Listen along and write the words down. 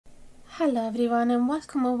Hello everyone and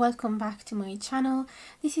welcome or welcome back to my channel.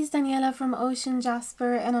 This is Daniela from Ocean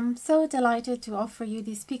Jasper and I'm so delighted to offer you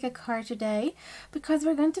this pick a card today because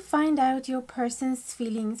we're going to find out your person's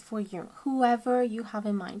feelings for you, whoever you have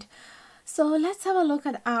in mind. So let's have a look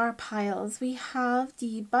at our piles. We have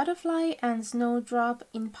the butterfly and snowdrop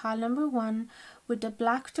in pile number 1 with the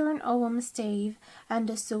blackthorn ogham stave and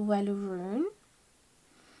the Sowelu rune.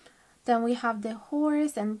 Then we have the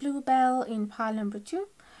horse and bluebell in pile number 2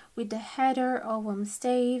 with the heather ogham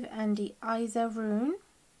stave and the Isa rune.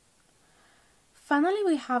 Finally,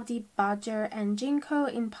 we have the badger and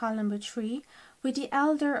Ginkgo in pile number 3 with the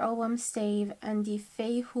elder ogham stave and the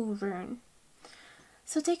Feihu rune.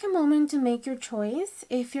 So take a moment to make your choice.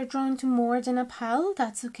 If you're drawn to more than a pile,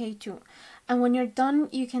 that's okay too. And when you're done,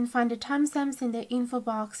 you can find the timestamps in the info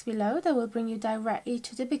box below that will bring you directly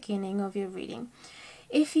to the beginning of your reading.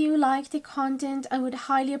 If you like the content, I would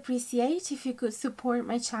highly appreciate if you could support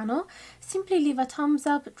my channel. Simply leave a thumbs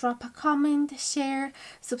up, drop a comment, share,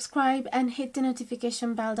 subscribe and hit the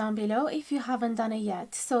notification bell down below if you haven't done it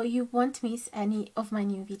yet, so you won't miss any of my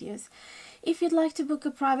new videos. If you'd like to book a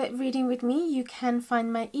private reading with me, you can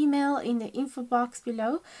find my email in the info box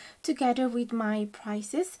below together with my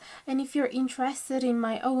prices. And if you're interested in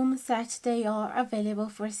my own set, they are available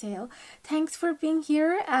for sale. Thanks for being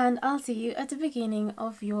here and I'll see you at the beginning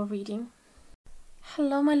of your reading.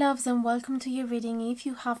 Hello my loves and welcome to your reading. If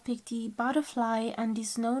you have picked the butterfly and the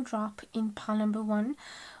snowdrop in pile number 1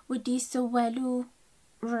 with the Sowelu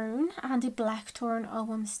rune and the blackthorn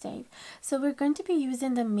ogham stave, so we're going to be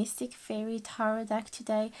using the Mystic Fairy Tarot deck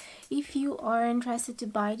today. If you are interested to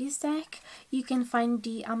buy this deck, you can find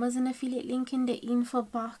the Amazon affiliate link in the info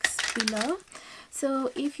box below.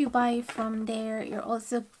 So if you buy from there, you're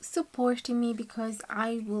also supporting me because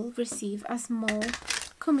I will receive a small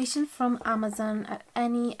commission from Amazon at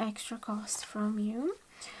any extra cost from you.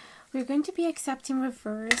 We're going to be accepting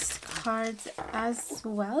reverse cards as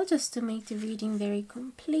well, just to make the reading very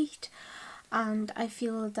complete, and I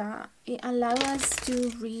feel that it allows us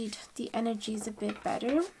to read the energies a bit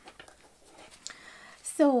better.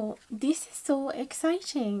 So this is so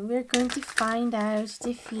exciting. We're going to find out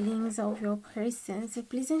the feelings of your person, so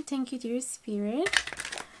please and thank you to your spirit.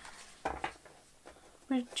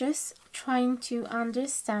 We're just trying to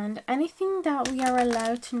understand anything that we are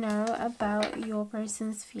allowed to know about your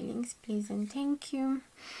person's feelings, please and thank you.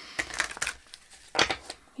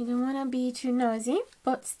 We don't want to be too nosy,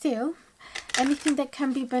 but still, anything that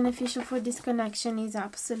can be beneficial for this connection is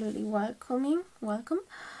absolutely welcome.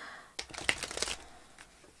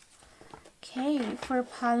 Okay, for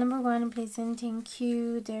pile number 1, please and thank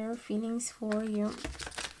you. Their feelings for you.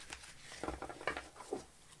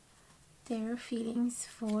 Their feelings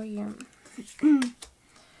for you.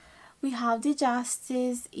 We have the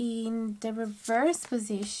Justice in the reverse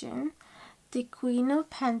position, the Queen of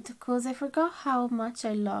Pentacles, I forgot how much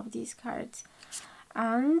I love these cards,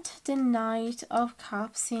 and the Knight of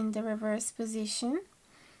Cups in the reverse position,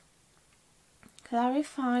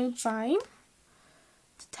 clarified by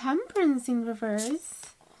the Temperance in reverse,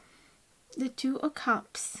 the Two of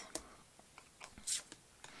Cups,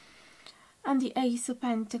 and the Ace of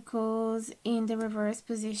Pentacles in the reverse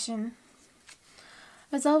position.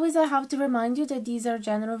 As always, I have to remind you that these are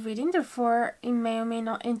general reading, therefore it may or may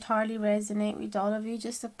not entirely resonate with all of you.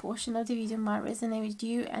 Just a portion of the video might resonate with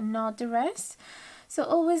you and not the rest. So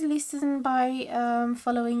always listen by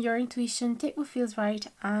following your intuition, take what feels right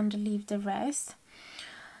and leave the rest.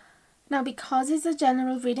 Now, because it's a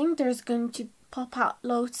general reading, there's going to pop out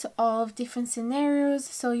loads of different scenarios,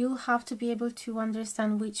 so you'll have to be able to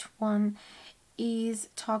understand which one is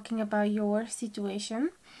talking about your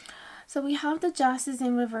situation. So we have the Justice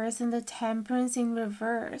in reverse and the Temperance in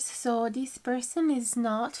reverse. So this person is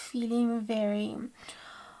not feeling very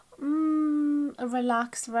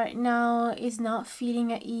relaxed right now, is not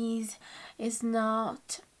feeling at ease, is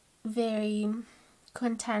not very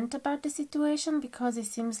content about the situation, because it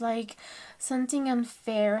seems like something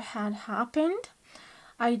unfair had happened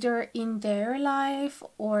either in their life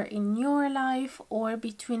or in your life or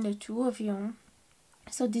between the two of you.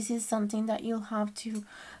 So this is something that you'll have to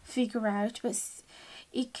figure out, but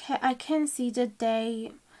I can see that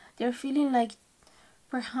they're feeling like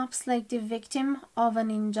perhaps like the victim of an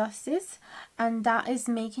injustice, and that is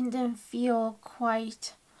making them feel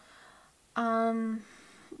quite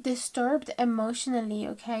disturbed emotionally.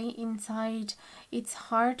 Okay, inside it's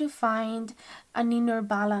hard to find an inner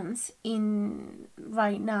balance in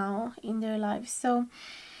right now in their lives. So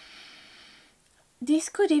this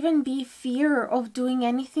could even be fear of doing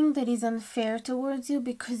anything that is unfair towards you,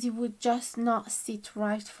 because you would just not sit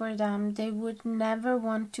right for them. They would never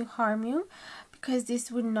want to harm you, because this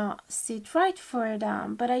would not sit right for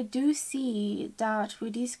them. But I do see that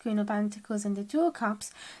with this Queen of Pentacles and the Two of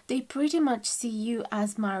Cups, they pretty much see you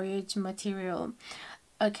as marriage material.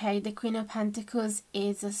 Okay, the Queen of Pentacles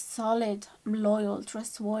is a solid, loyal,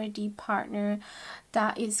 trustworthy partner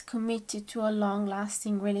that is committed to a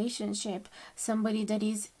long-lasting relationship. Somebody that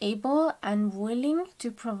is able and willing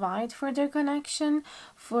to provide for their connection,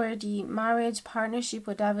 for the marriage, partnership,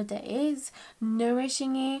 whatever that is,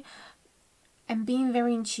 nourishing it, and being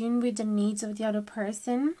very in tune with the needs of the other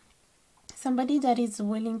person. Somebody that is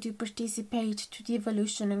willing to participate to the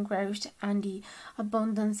evolution and growth and the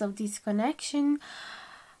abundance of this connection.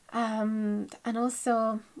 And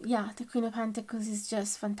also, yeah, the Queen of Pentacles is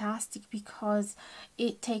just fantastic because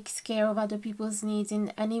it takes care of other people's needs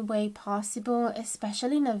in any way possible,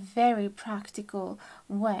 especially in a very practical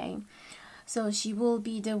way. So she will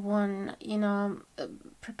be the one, you know,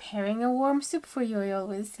 preparing a warm soup for you, I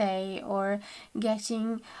always say, or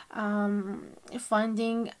getting,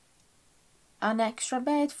 finding an extra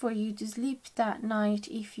bed for you to sleep that night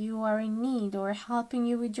if you are in need, or helping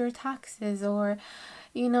you with your taxes, or,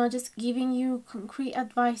 you know, just giving you concrete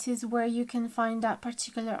advices where you can find that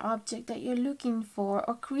particular object that you're looking for,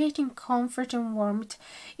 or creating comfort and warmth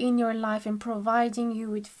in your life and providing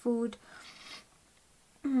you with food.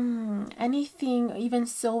 Anything, even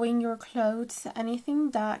sewing your clothes,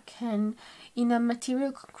 anything that can, in a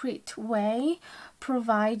material, concrete way,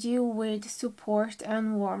 provide you with support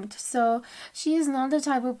and warmth. So she is not the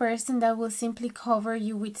type of person that will simply cover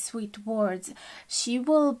you with sweet words. She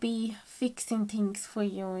will be fixing things for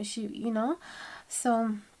you. She, you know,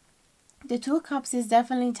 so the Two of Cups is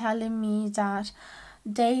definitely telling me that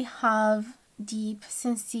they have deep,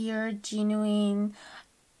 sincere, genuine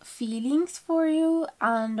feelings for you,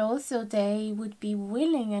 and also they would be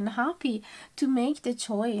willing and happy to make the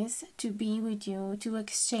choice to be with you, to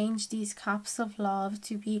exchange these cups of love,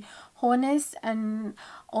 to be honest and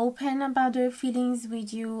open about their feelings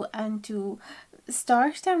with you, and to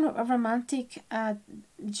start a romantic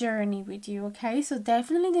journey with you. Okay, so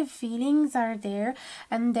definitely the feelings are there,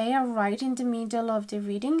 and they are right in the middle of the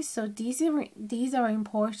reading. So these are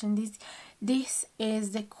important. This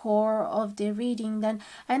is the core of the reading. Then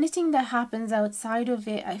anything that happens outside of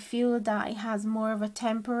it, I feel that it has more of a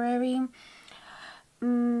temporary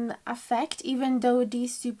effect, even though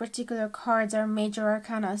these two particular cards are major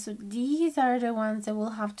arcana. So these are the ones that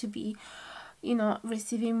will have to be, you know,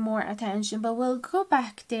 receiving more attention. But we'll go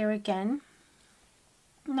back there again.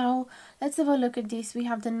 Now let's have a look at this. We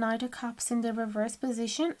have the Knight of Cups in the reverse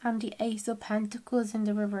position and the Ace of Pentacles in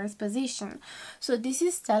the reverse position. So this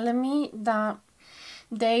is telling me that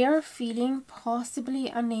they are feeling possibly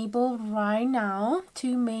unable right now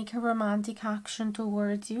to make a romantic action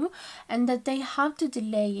towards you, and that they have to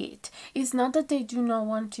delay it. It's not that they do not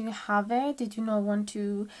want to have it, they do not want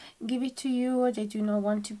to give it to you, or they do not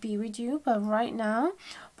want to be with you, but right now,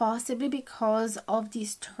 possibly because of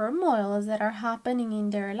these turmoils that are happening in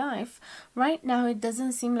their life, right now it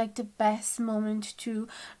doesn't seem like the best moment to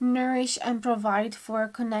nourish and provide for a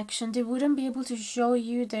connection. They wouldn't be able to show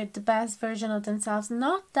you the best version of themselves.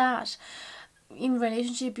 Not that in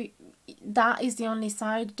relationship that is the only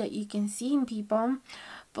side that you can see in people,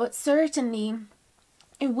 but certainly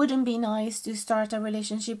it wouldn't be nice to start a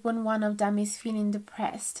relationship when one of them is feeling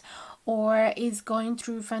depressed, or is going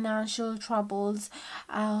through financial troubles,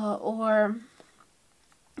 or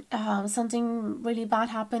something really bad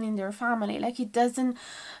happened in their family. Like,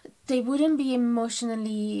 they wouldn't be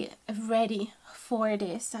emotionally ready for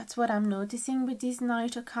this. That's what I'm noticing with this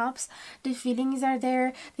Knight of Cups. The feelings are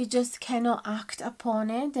there, they just cannot act upon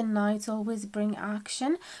it. The Knights always bring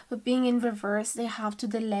action, but being in reverse, they have to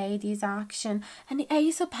delay this action. And the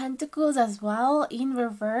Ace of Pentacles as well in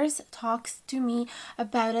reverse talks to me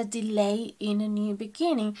about a delay in a new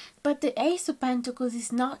beginning. But the Ace of Pentacles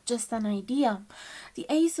is not just an idea. The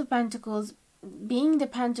Ace of Pentacles, being the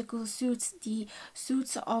pentacle suits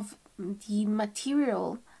of the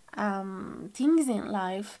material things in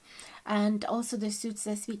life, and also the suits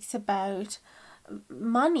that speaks about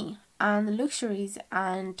money and luxuries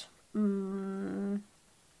and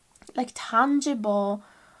like tangible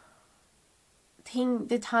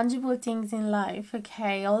the tangible things in life.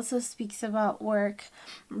 Okay, also speaks about work,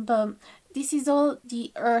 but this is all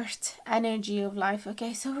the earth energy of life.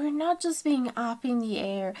 Okay, so we're not just being up in the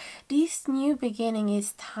air. This new beginning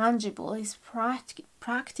is tangible, is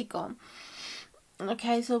practical.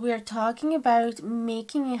 Okay, so we are talking about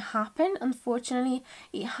making it happen. Unfortunately,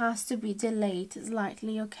 it has to be delayed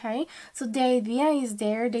slightly. Okay, so the idea is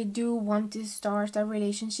there. They do want to start a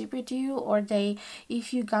relationship with you, or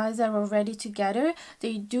if you guys are already together,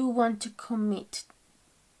 they do want to commit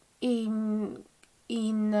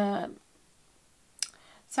in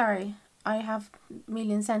sorry, I have a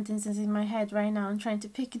million sentences in my head right now. I'm trying to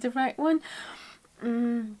pick the right one.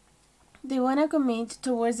 They want to commit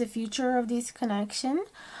towards the future of this connection,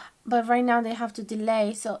 but right now they have to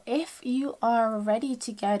delay. So if you are already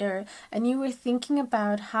together and you were thinking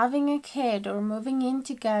about having a kid or moving in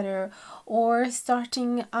together or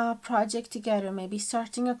starting a project together, maybe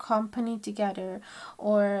starting a company together,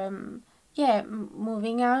 or yeah,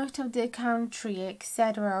 moving out of the country,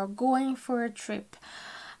 etc., or going for a trip,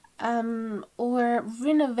 or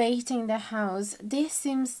renovating the house, this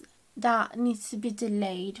seems that needs to be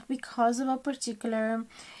delayed because of a particular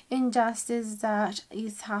injustice that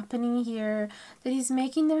is happening here that is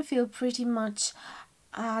making them feel pretty much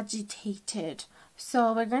agitated.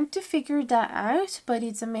 So we're going to figure that out, but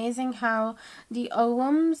it's amazing how the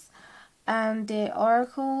Oghams and the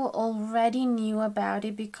oracle already knew about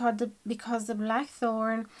it, because the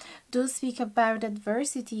blackthorn does speak about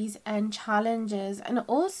adversities and challenges, and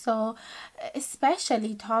also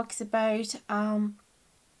especially talks about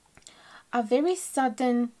a very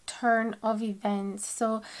sudden turn of events.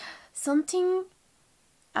 So something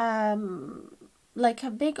like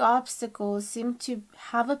a big obstacle seemed to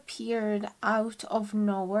have appeared out of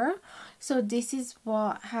nowhere. So this is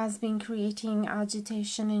what has been creating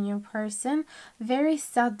agitation in your person. Very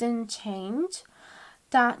sudden change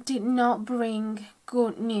that did not bring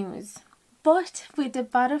good news. But with the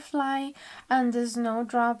butterfly and the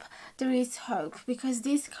snowdrop, there is hope, because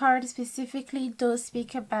this card specifically does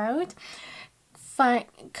speak about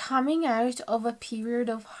coming out of a period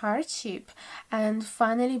of hardship and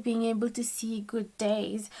finally being able to see good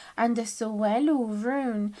days. And the Sowelu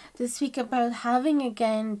rune, they speak about having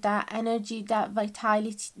again that energy, that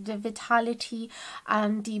vitality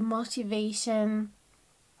and the motivation,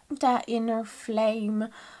 that inner flame,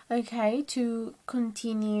 okay, to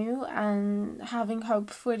continue and having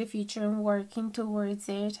hope for the future and working towards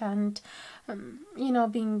it, and you know,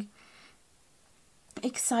 being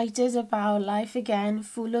excited about life again,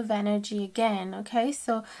 full of energy again. Okay,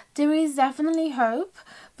 so there is definitely hope,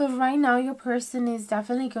 but right now your person is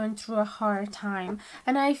definitely going through a hard time,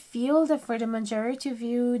 and I feel that for the majority of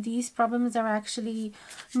you, these problems are actually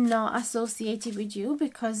not associated with you,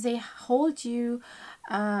 because they hold you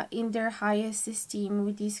in their highest esteem.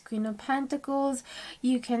 With this Queen of Pentacles,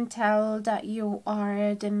 you can tell that you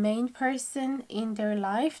are the main person in their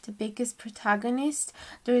life, the biggest protagonist.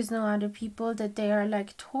 There is no other people that they are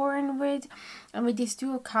like torn with. And with these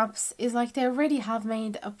Two of Cups, it's like they already have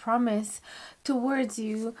made a promise towards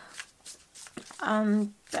you,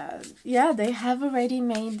 and yeah, they have already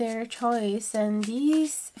made their choice, and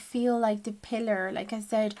these feel like the pillar, like I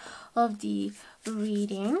said, of the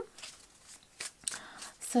reading.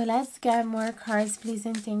 So let's get more cards, please,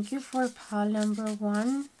 and thank you for pile number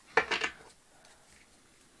 1.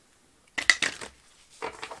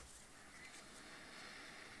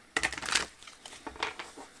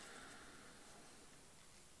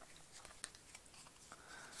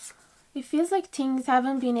 It feels like things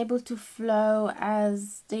haven't been able to flow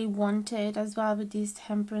as they wanted as well with this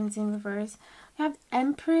Temperance in reverse. We have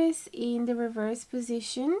Empress in the reverse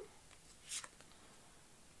position.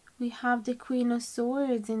 We have the Queen of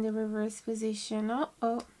Swords in the reverse position.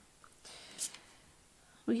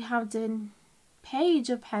 We have the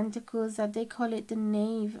Page of Pentacles, that they call it the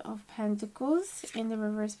Knave of Pentacles, in the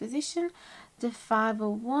reverse position. The Five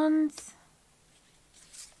of Wands.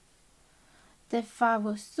 The Five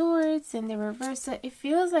of Swords in the reverse. So it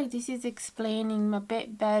feels like this is explaining a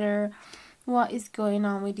bit better what is going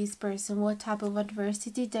on with this person, what type of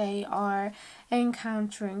adversity they are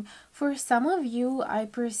encountering. For some of you, I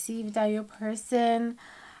perceive that your person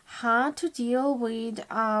had to deal with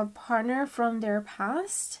a partner from their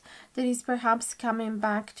past that is perhaps coming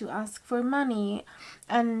back to ask for money,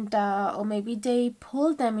 and or maybe they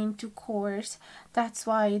pulled them into court. That's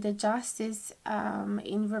why the Justice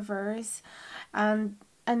in reverse,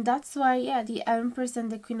 and that's why, yeah, the Empress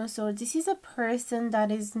and the Queen of Swords. This is a person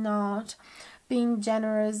that is not being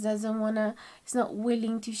generous, doesn't wanna, is not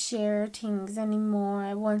willing to share things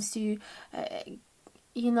anymore, wants to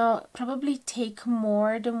you know, probably take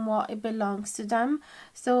more than what it belongs to them.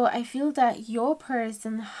 So I feel that your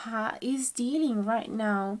person is dealing right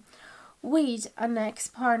now with an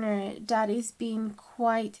ex-partner that is being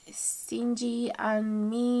quite stingy and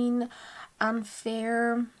mean,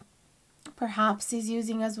 unfair. Perhaps he's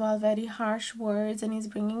using as well very harsh words, and he's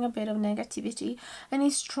bringing a bit of negativity, and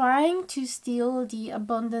he's trying to steal the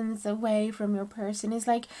abundance away from your person. It's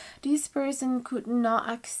like this person could not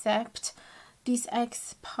accept this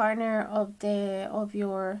ex-partner of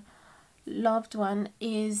your loved one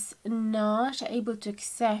is not able to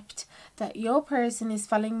accept that your person is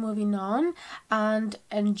finally moving on and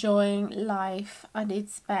enjoying life at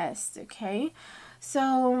its best. Okay,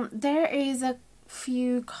 so there is a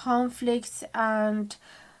few conflicts and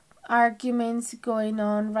arguments going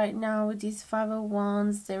on right now with these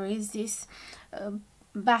 501s. There is this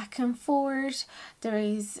back and forth. There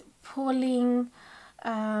is pulling,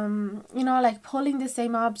 like pulling the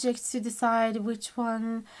same objects to decide which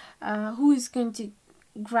one, who is going to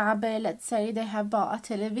grab it. Let's say they have bought a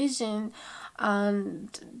television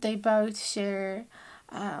and they both share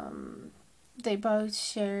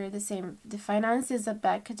the finances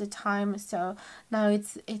back at the time, so now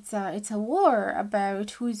it's a war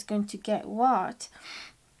about who's going to get what.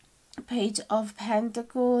 Page of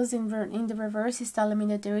Pentacles in the reverse is telling me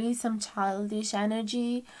that there is some childish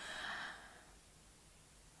energy.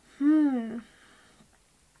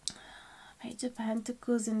 Page of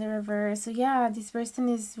Pentacles in the reverse. So yeah, this person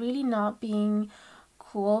is really not being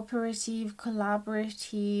cooperative,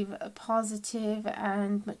 collaborative, positive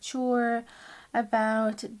and mature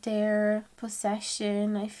about their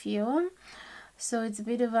possession, I feel. So it's a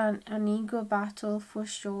bit of an ego battle for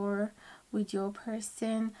sure with your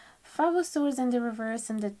person. 5 of Swords in the reverse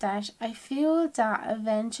and the Dash. I feel that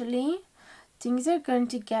eventually things are going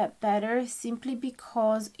to get better simply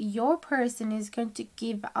because your person is going to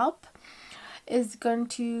give up, is going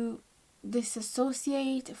to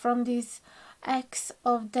disassociate from this ex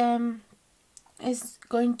of them, is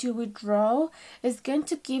going to withdraw, is going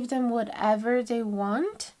to give them whatever they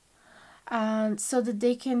want, and so that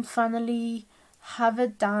they can finally have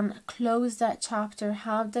it done, close that chapter,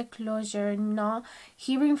 have the closure, not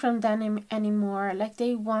hearing from them anymore. Like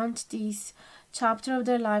they want this chapter of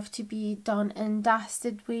their life to be done and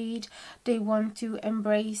dusted with. They want to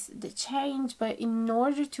embrace the change, but in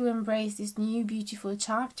order to embrace this new beautiful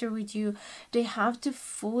chapter with you, they have to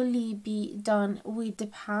fully be done with the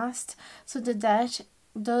past. So the Death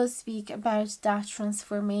does speak about that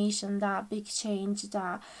transformation, that big change,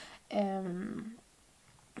 that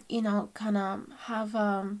kind of have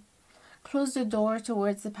close the door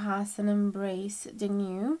towards the past and embrace the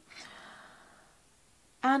new.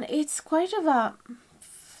 And it's quite of a,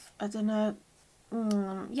 I don't know,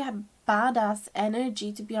 badass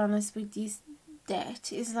energy, to be honest, with this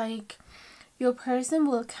Death. It's like your person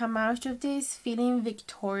will come out of this feeling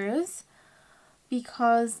victorious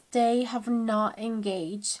because they have not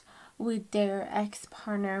engaged with their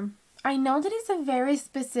ex-partner. I know that it's a very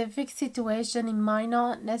specific situation. It might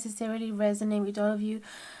not necessarily resonate with all of you,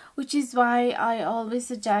 which is why I always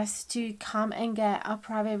suggest to come and get a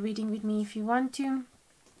private reading with me if you want to.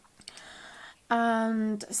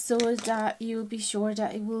 And so that you'll be sure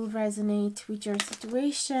that it will resonate with your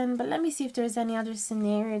situation. But let me see if there's any other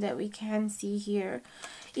scenario that we can see here.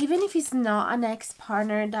 Even if it's not an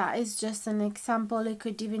ex-partner, that is just an example. It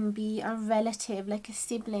could even be a relative, like a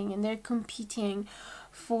sibling, and they're competing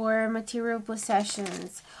for material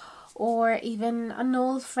possessions. Or even an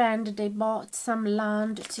old friend, they bought some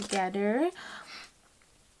land together.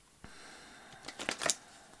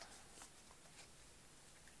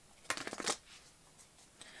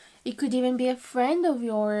 It could even be a friend of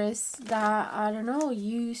yours that, I don't know,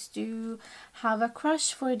 used to have a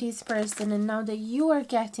crush for this person, and now that you are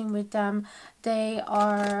getting with them, they're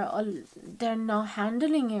not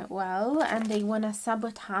handling it well and they want to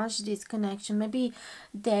sabotage this connection. Maybe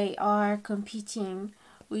they are competing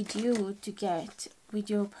with you to get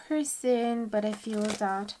with your person, but I feel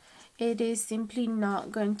that it is simply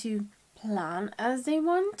not going to plan as they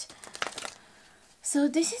want. So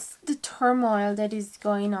this is the turmoil that is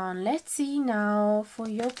going on. Let's see now for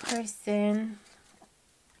your person.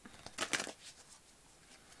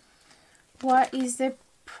 What is the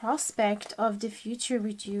prospect of the future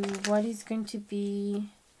with you? What is going to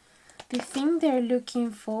be the thing they're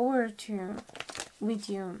looking forward to with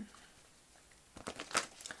you?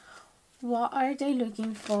 What are they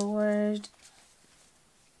looking forward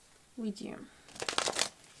with you?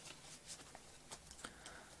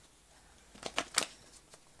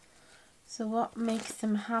 So what makes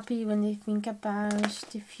them happy when they think about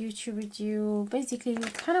the future with you? Basically, you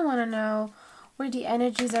kind of want to know where the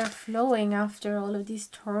energies are flowing after all of this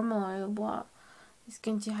turmoil. What is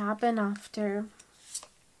going to happen after?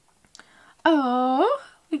 Oh,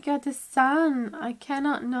 we got the sun. I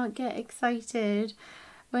cannot not get excited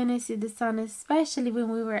when I see the sun, especially when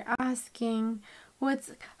we were asking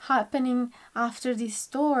what's happening after this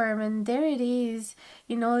storm. And there it is,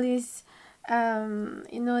 in all this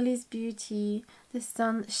beauty, the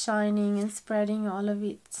sun shining and spreading all of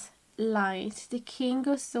its light. The King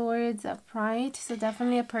of Swords upright, so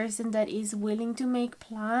definitely a person that is willing to make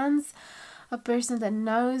plans, a person that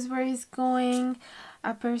knows where he's going,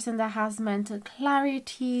 a person that has mental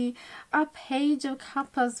clarity, a Page of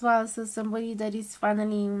Cups as well, so somebody that is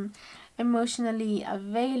finally emotionally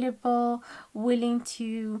available, willing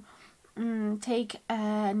to take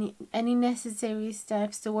any necessary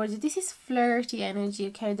steps towards it. This is flirty energy,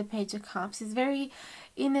 okay? The Page of Cups is very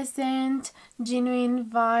innocent, genuine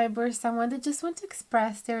vibe, or someone that just wants to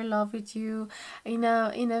express their love with you in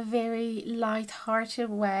a very light-hearted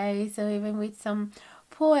way. So even with some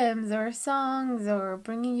poems or songs, or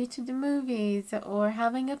bringing you to the movies, or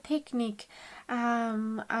having a picnic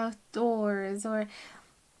outdoors, or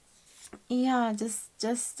yeah, just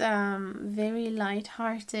very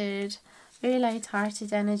light-hearted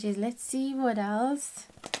energies. Let's see what else.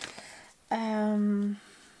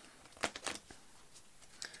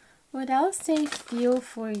 What else they feel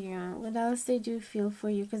for you, what else they do feel for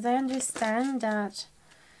you, because I understand that,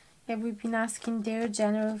 yeah, we've been asking their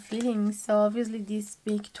general feelings, so obviously this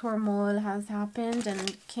big turmoil has happened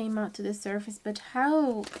and came out to the surface, but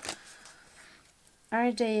how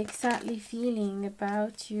are they exactly feeling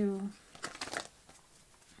about you?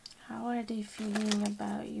 How are they feeling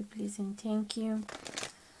about you, please and thank you?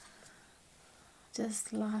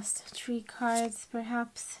 Just last 3 cards,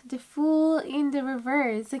 perhaps. The Fool in the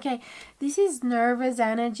reverse. Okay, this is nervous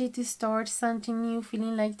energy to start something new,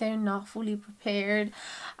 feeling like they're not fully prepared,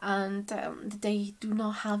 and they do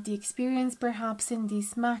not have the experience perhaps in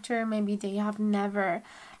this matter. Maybe they have never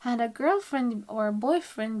had a girlfriend or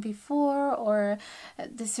boyfriend before, or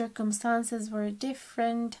the circumstances were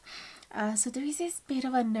different. So there is this bit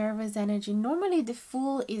of a nervous energy. Normally the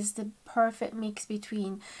Fool is the perfect mix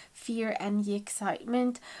between fear and the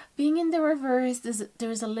excitement. Being in the reverse,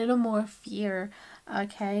 there's a little more fear,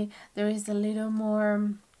 okay? There is a little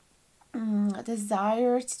more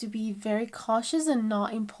desire to be very cautious and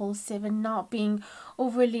not impulsive and not being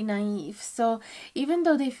overly naive. So even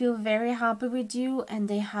though they feel very happy with you and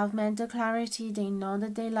they have mental clarity, they know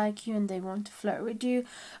that they like you and they want to flirt with you,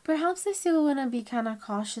 perhaps they still want to be kind of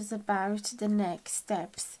cautious about the next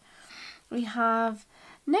steps. We have,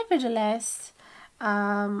 nevertheless,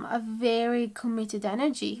 a very committed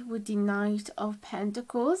energy with the Knight of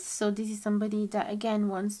Pentacles. So this is somebody that again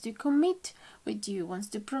wants to commit with you, wants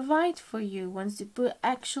to provide for you, wants to put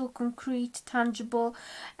actual concrete tangible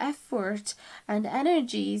effort and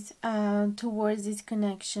energies towards this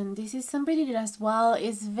connection. This is somebody that as well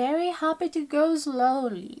is very happy to go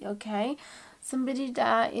slowly, okay? Somebody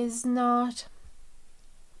that is not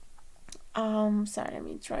sorry, let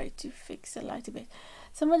me try to fix the light a bit.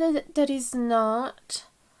 Somebody that is not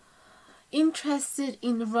interested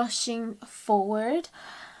in rushing forward.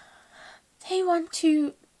 They want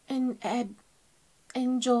to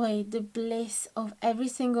enjoy the bliss of every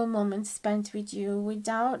single moment spent with you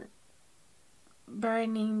without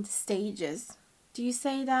burning the stages. Do you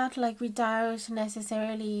say that? Like without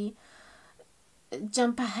necessarily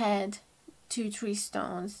jump ahead 2-3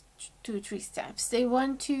 stones, 2-3 steps. They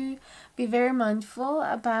want to be very mindful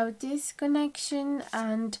about this connection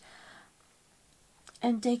and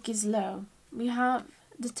take it slow. We have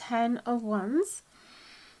the 10 of Wands.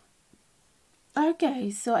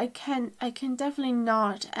 Okay, so I can definitely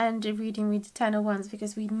not end the reading with the 10 of Wands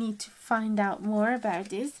because we need to find out more about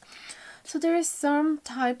this. So there is some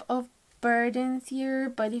type of burdens here,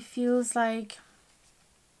 but it feels like,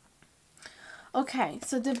 okay,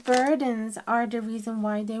 so the burdens are the reason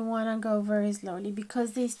why they want to go very slowly,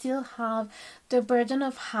 because they still have the burden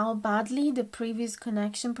of how badly the previous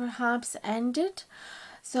connection perhaps ended.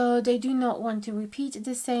 So they do not want to repeat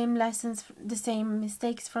the same lessons, the same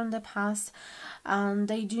mistakes from the past, and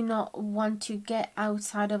they do not want to get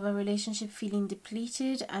outside of a relationship feeling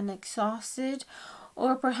depleted and exhausted,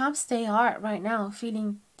 or perhaps they are right now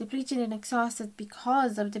feeling depleted and exhausted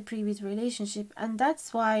because of the previous relationship, and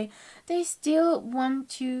that's why they still want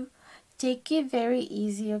to take it very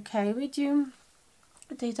easy, okay, with you.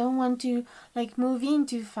 They don't want to like move in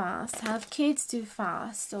too fast, have kids too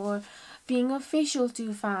fast, or being official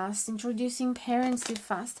too fast, introducing parents too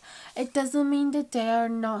fast. It doesn't mean that they are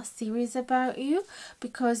not serious about you,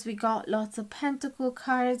 because we got lots of pentacle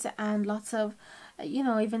cards and lots of, you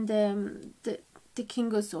know, even the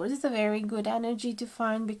King of Swords is a very good energy to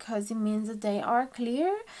find, because it means that they are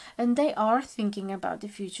clear and they are thinking about the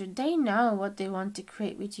future. They know what they want to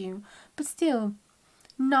create with you, but still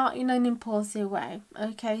not in an impulsive way,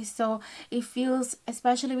 okay? So it feels,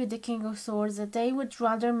 especially with the King of Swords, that they would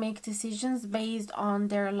rather make decisions based on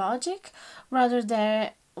their logic rather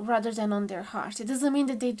than on their heart. It doesn't mean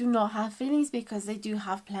that they do not have feelings, because they do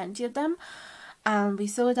have plenty of them, And we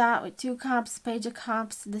saw that with 2 cups, Page of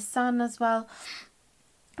Cups, the Sun as well.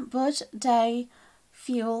 But they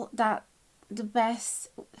feel that the best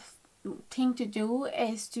thing to do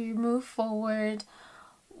is to move forward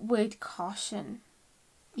with caution.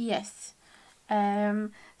 Yes.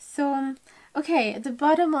 So okay, at the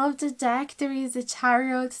bottom of the deck there is a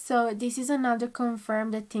Chariot, so this is another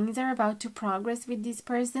confirm that things are about to progress with this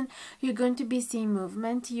person. You're going to be seeing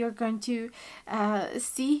movement, you're going to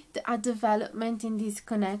see a development in this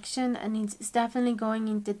connection, and it's definitely going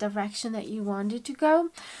in the direction that you want it to go.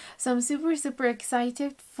 So I'm super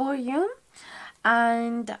excited for you,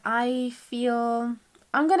 and I feel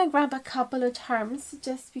I'm gonna grab a couple of terms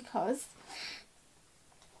just because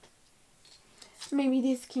maybe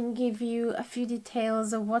this can give you a few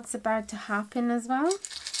details of what's about to happen as well.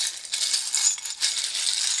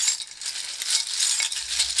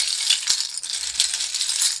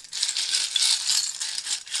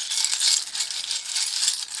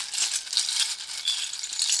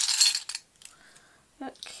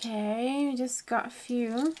 Okay, we just got a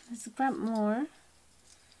few. Let's grab more.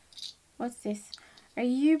 What's this? Are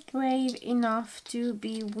you brave enough to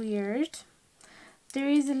be weird? There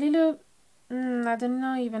is a little, I don't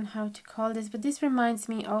know even how to call this, but this reminds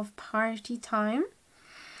me of party time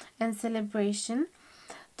and celebration.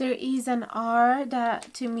 There is an R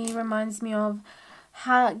that to me reminds me of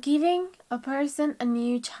giving a person a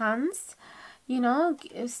new chance, you know,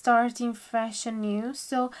 starting fresh and new.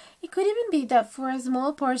 So it could even be that for a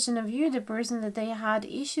small portion of you, the person that they had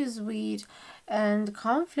issues with and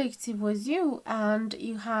conflicts, it was you, and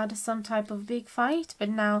you had some type of big fight, but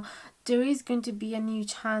now there is going to be a new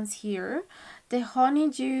chance here. The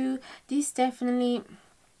honeydew, this definitely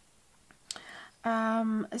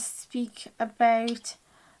speak about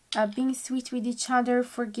being sweet with each other,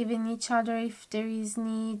 forgiving each other if there is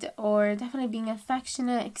need, or definitely being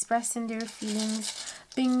affectionate, expressing their feelings,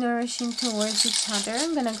 being nourishing towards each other.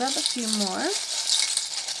 I'm gonna grab a few more.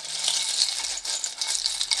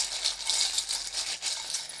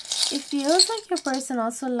 It feels like your person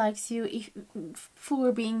also likes you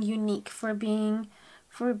for being unique, for being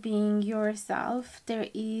yourself. There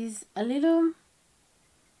is a little,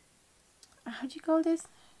 how do you call this?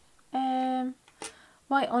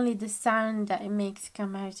 Why only the sound that it makes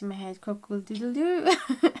come out in my head? Cockle-doodle-doo.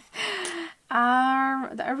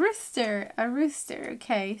 A rooster.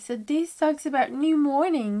 Okay, so this talks about new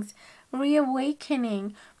mornings,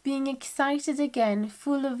 reawakening, being excited again,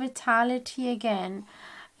 full of vitality again.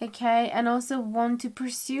 Okay, and also want to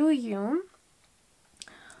pursue you.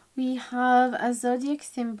 We have a zodiac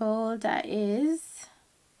symbol that is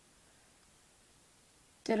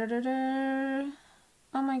oh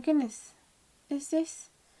my goodness, is this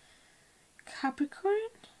Capricorn?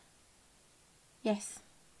 Yes.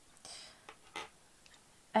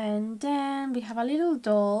 And then we have a little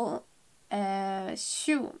doll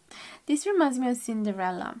shoe. This reminds me of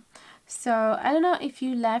Cinderella. So I don't know if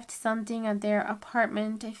you left something at their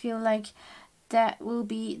apartment. I feel like that will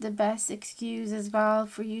be the best excuse as well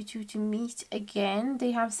for you two to meet again.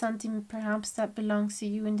 They have something perhaps that belongs to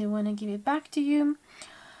you and they want to give it back to you.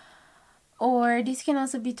 Or this can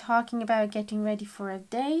also be talking about getting ready for a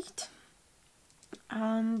date.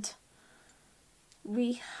 And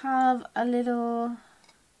we have a little,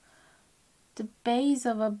 the base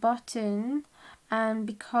of a button, and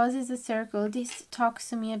because it's a circle, this talks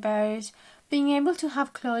to me about being able to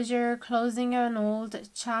have closure, closing an old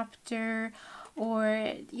chapter,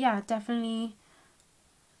 or yeah, definitely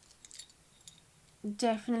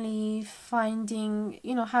finding,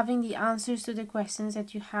 you know, having the answers to the questions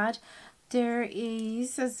that you had. There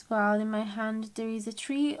is as well in my hand, there is a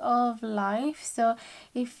tree of life, so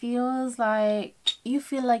it feels like you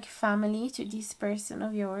feel like family to this person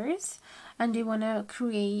of yours, and they want to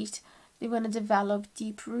develop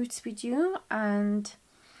deep roots with you and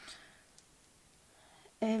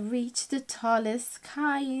reach the tallest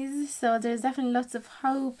skies. So there's definitely lots of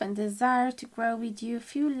hope and desire to grow with you. A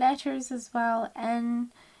few letters as well,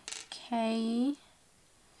 N, K,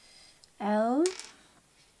 L,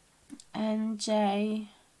 and J.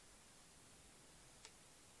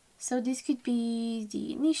 So this could be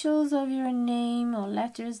the initials of your name or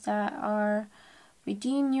letters that are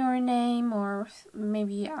within your name, or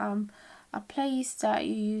maybe a place that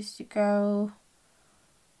you used to go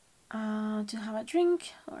to have a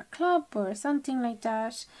drink or a club or something like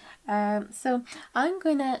that. So I'm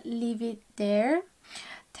gonna leave it there.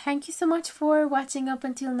 Thank you so much for watching up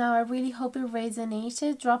until now. I really hope it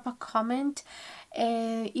resonated. Drop a comment,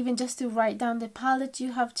 even just to write down the palette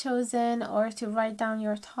you have chosen or to write down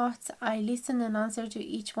your thoughts. I listen and answer to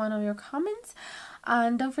each one of your comments.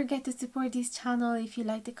 And don't forget to support this channel if you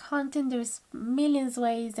like the content. There's millions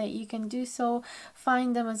ways that you can do so.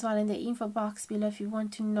 Find them as well in the info box below if you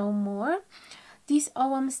want to know more. This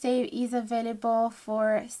OM stave is available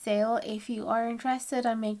for sale if you are interested.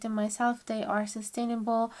 I make them myself. They are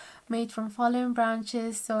sustainable, made from fallen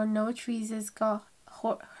branches, so no trees has got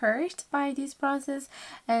hurt by this process,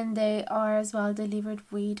 and they are as well delivered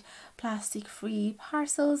with plastic free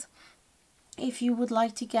parcels. If you would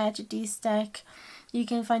like to get this deck, you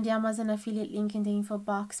can find the Amazon affiliate link in the info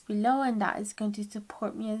box below, and that is going to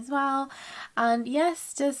support me as well. And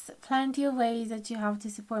yes, just plenty of ways that you have to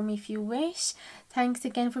support me if you wish. Thanks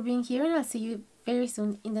again for being here, and I'll see you very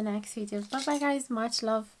soon in the next video. Bye bye guys, much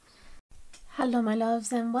love. Hello my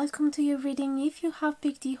loves, and welcome to your reading. If you have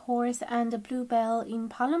picked the horse and the bluebell in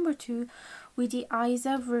pile number 2 with the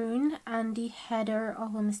Isa rune and the header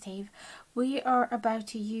of stave, we are about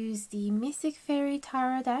to use the Mystic Fairy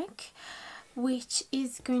Tarot deck, which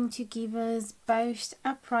is going to give us both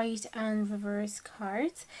upright and reverse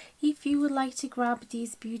cards. If you would like to grab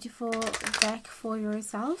this beautiful deck for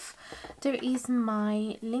yourself, there is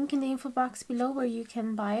my link in the info box below where you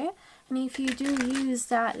can buy it, and if you do use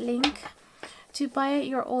that link to buy it,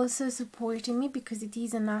 you're also supporting me because it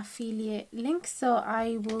is an affiliate link, so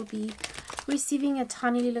I will be receiving a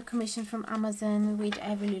tiny little commission from Amazon with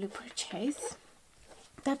every little purchase.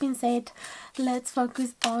 That being said, let's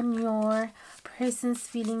focus on your person's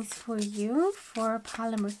feelings for you for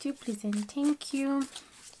pile number 2, please and thank you.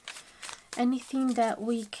 Anything that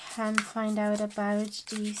we can find out about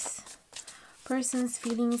this person's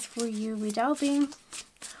feelings for you without being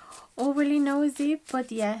overly nosy,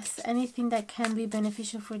 but yes, anything that can be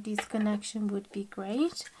beneficial for this connection would be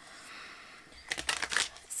great.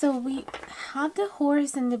 So we have the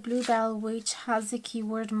horse and the bluebell, which has the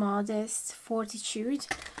keyword modest, fortitude.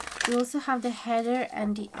 We also have the header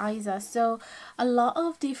and the Isa. So a lot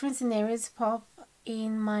of different scenarios pop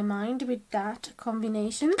in my mind with that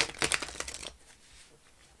combination.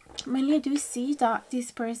 Mainly I do see that this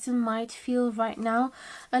person might feel right now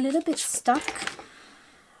a little bit stuck.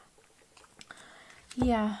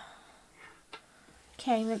 Yeah.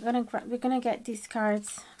 Okay, we're gonna get these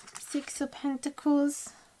cards. 6 of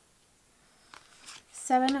Pentacles,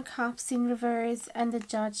 7 of Cups in reverse, and the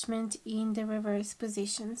Judgment in the reverse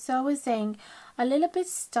position. So I was saying a little bit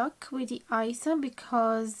stuck with the Isa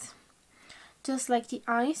because just like the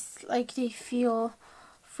ice, like they feel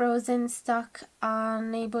frozen, stuck,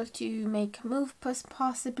 unable to make a move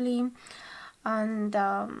possibly, and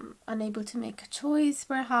unable to make a choice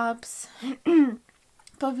perhaps.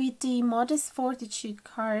 But with the modest fortitude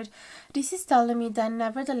card, this is telling me that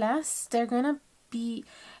nevertheless they're gonna be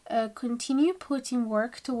continue putting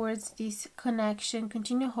work towards this connection,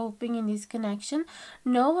 continue hoping in this connection,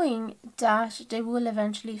 knowing that they will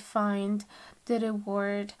eventually find the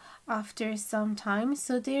reward after some time.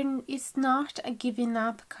 So it's not a giving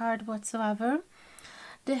up card whatsoever.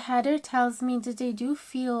 The header tells me that they do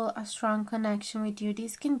feel a strong connection with you.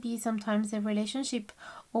 This can be sometimes a relationship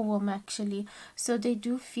or actually. So they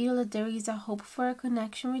do feel that there is a hope for a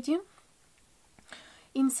connection with you.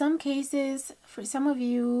 In some cases, for some of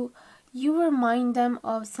you, you remind them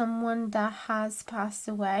of someone that has passed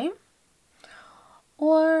away,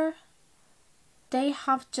 or they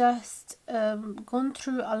have just gone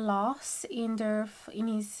through a loss in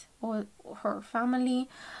his or her family.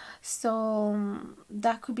 So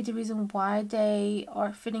that could be the reason why they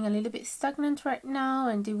are feeling a little bit stagnant right now,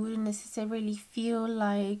 and they wouldn't necessarily feel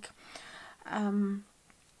like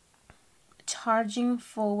charging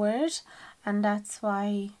forward. And that's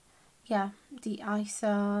why, yeah,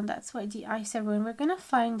 that's why the Isa rune. We're gonna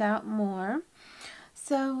find out more.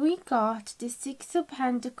 So we got the 6 of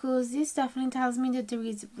Pentacles. This definitely tells me that there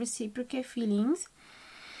is reciprocal feelings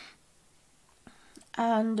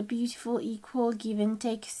and the beautiful equal give and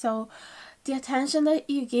take. So the attention that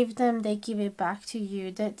you give them, they give it back to you.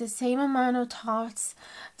 That the same amount of thoughts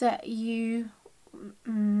that you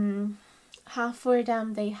have for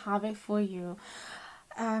them, they have it for you.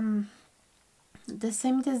 The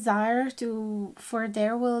same desire for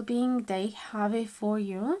their well-being, they have it for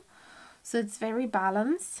you. So it's very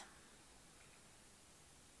balanced.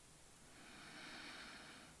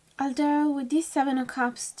 Although with this 7 of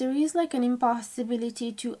Cups, there is like an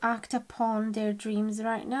impossibility to act upon their dreams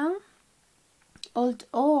right now.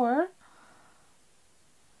 Or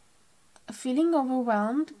feeling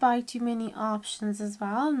overwhelmed by too many options as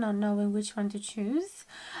well, not knowing which one to choose,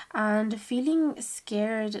 and feeling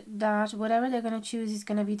scared that whatever they're going to choose is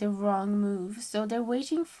going to be the wrong move. So they're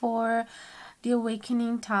waiting for the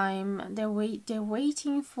awakening time. They're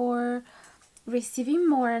waiting for receiving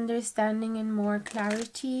more understanding and more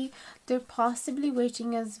clarity. They're possibly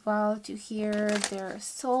waiting as well to hear their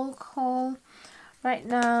soul call. Right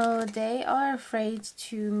now, they are afraid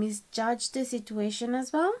to misjudge the situation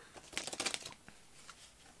as well.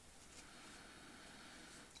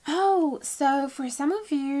 Oh, so for some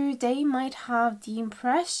of you, they might have the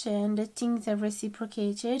impression that things are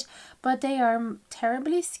reciprocated, but they are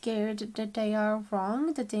terribly scared that they are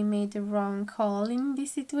wrong, that they made the wrong call in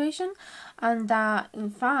this situation, and that in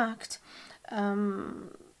fact,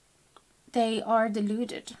 they are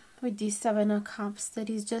deluded with this Seven of Cups. That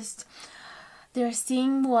is just, they're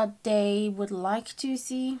seeing what they would like to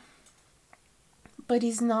see, but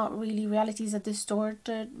it's not really reality. It's a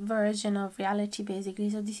distorted version of reality, basically.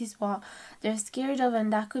 So this is what they're scared of,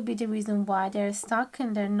 and that could be the reason why they're stuck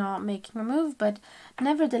and they're not making a move. But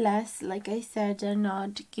nevertheless, like I said, they're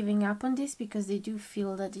not giving up on this because they do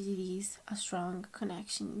feel that it is a strong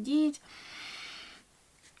connection indeed.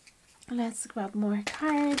 Let's grab more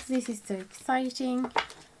cards. This is so exciting.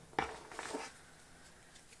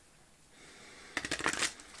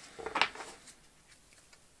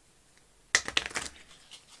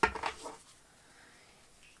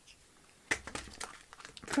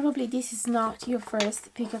 Probably this is not your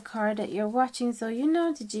first pick a card that you're watching, so you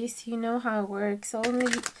know the gist, you know how it works.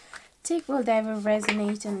 Only take whatever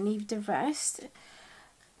resonate and leave the rest.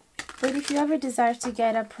 But if you ever desire to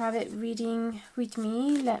get a private reading with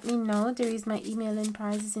me, let me know. There is my email and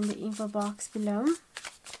prices in the info box below.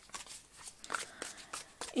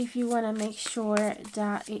 If you want to make sure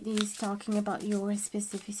that it is talking about your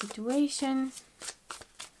specific situation.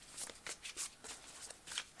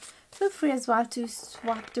 Feel free as well to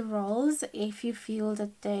swap the roles if you feel that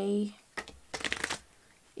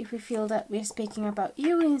we're speaking about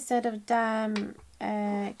you instead of them,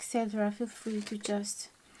 etc. Feel free to just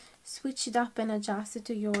switch it up and adjust it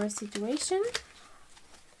to your situation.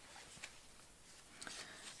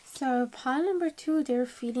 So pile number 2, their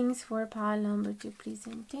feelings for pile number 2, please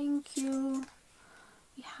and thank you.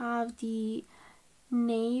 We have the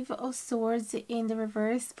Knave of Swords in the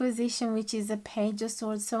reverse position, which is a Page of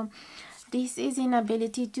Swords. So this is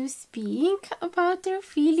inability to speak about their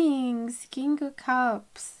feelings. King of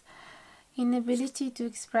Cups. Inability to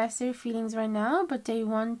express their feelings right now, but they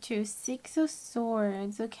want to. Six of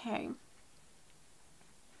Swords. Okay.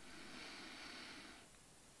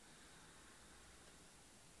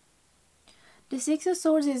 The Six of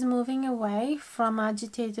Swords is moving away from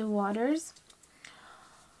agitated waters,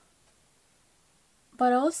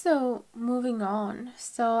 but also moving on.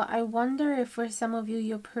 So I wonder if for some of you,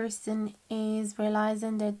 your person is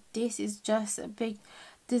realizing that this is just a big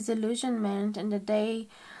disillusionment and that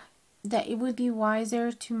it would be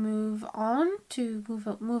wiser to move on, to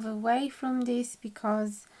move away from this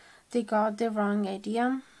because they got the wrong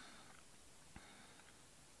idea.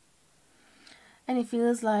 And it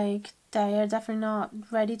feels like they are definitely not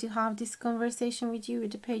ready to have this conversation with you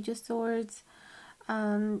with the Page of Swords.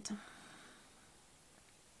 And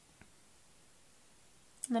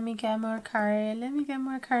let me get more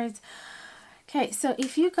cards. Okay, so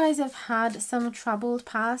if you guys have had some troubled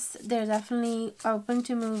past, they're definitely open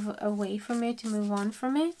to move away from it, to move on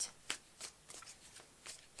from it.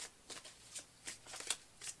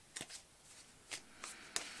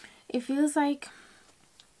 It feels like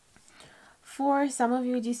for some of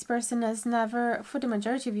you, this person has never, for the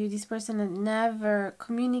majority of you, this person has never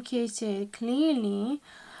communicated clearly,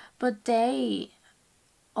 but they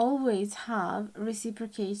always have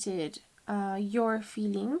reciprocated your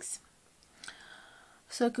feelings.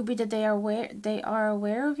 So it could be that they are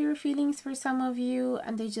aware of your feelings for some of you,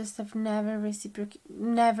 and they just have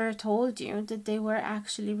never told you that they were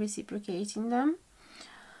actually reciprocating them.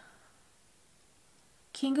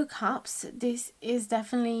 King of Cups, this is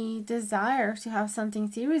definitely desire to have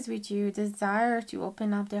something serious with you, desire to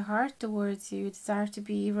open up their heart towards you, desire to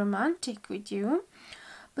be romantic with you.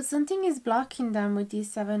 But something is blocking them with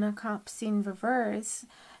these Seven of Cups in reverse.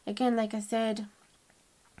 Again, like I said,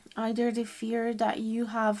 either the fear that you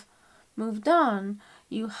have moved on,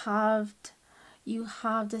 you have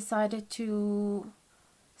decided to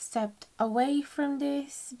step away from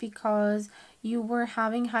this because you were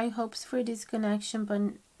having high hopes for this connection, but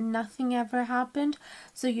nothing ever happened.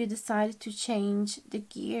 So you decided to change the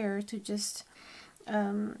gear to just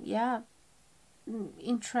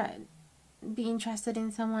be interested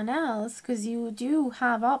in someone else because you do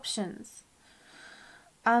have options.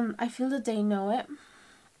 I feel that they know it,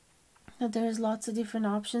 that there's lots of different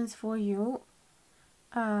options for you,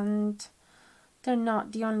 and they're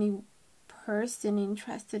not the only person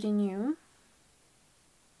interested in you.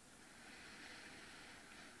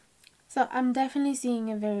 So I'm definitely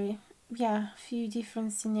seeing a very, yeah, a few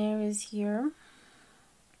different scenarios here.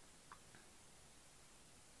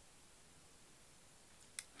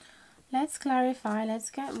 Let's clarify, let's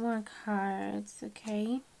get more cards,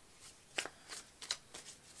 okay?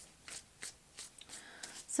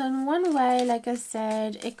 So in one way, like I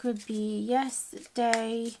said, it could be, yes,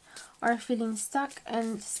 they are feeling stuck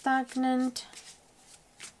and stagnant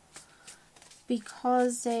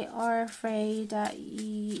because they are afraid that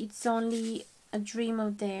it's only a dream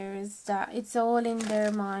of theirs, that it's all in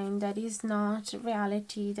their mind, that is not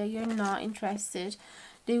reality, that you're not interested.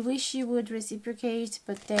 They wish you would reciprocate,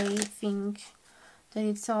 but they think that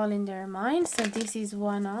it's all in their mind. So this is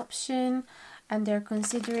one option, and they're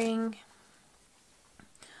considering,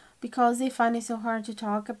 because they find it so hard to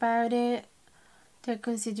talk about it, they're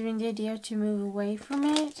considering the idea to move away from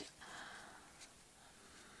it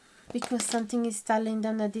because something is telling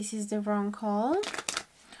them that this is the wrong call.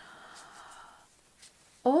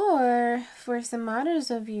 Or for some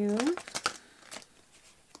others of you,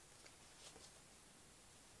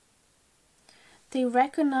 they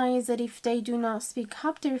recognize that if they do not speak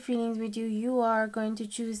up their feelings with you, you are going to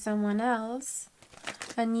choose someone else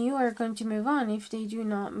and you are going to move on if they do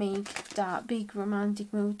not make that big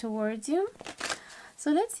romantic move towards you.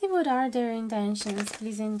 So let's see what are their intentions,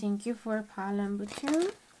 please and thank you for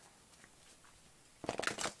Palambutu.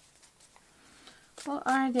 What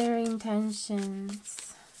are their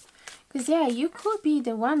intentions? Because yeah, you could be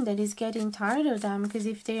the one that is getting tired of them, because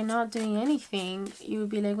if they're not doing anything, you would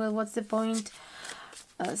be like, well, what's the point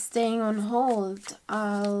staying on hold?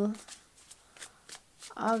 I'll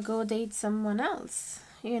go date someone else,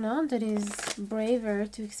 you know, that is braver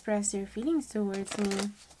to express their feelings towards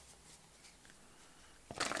me.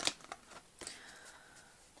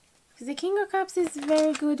 The King of Cups is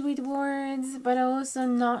very good with words, but also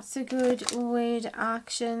not so good with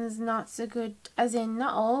actions, not so good, as in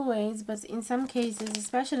not always, but in some cases,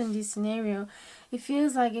 especially in this scenario, it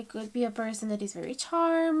feels like it could be a person that is very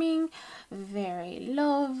charming, very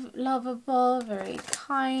lovable, very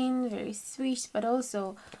kind, very sweet, but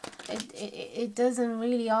also it doesn't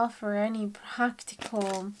really offer any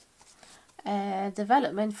practical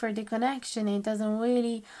development for the connection. It doesn't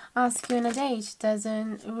really ask you on a date,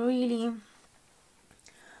 doesn't really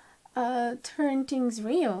turn things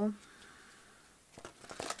real.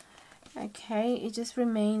 Okay, it just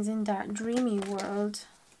remains in that dreamy world.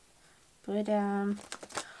 But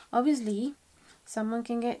obviously someone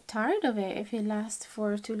can get tired of it if it lasts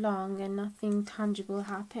for too long and nothing tangible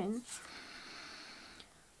happens.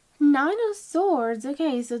 Nine of Swords.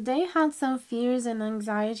 Okay, so they had some fears and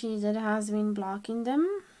anxiety that has been blocking them.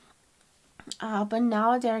 But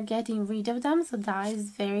now they're getting rid of them, so that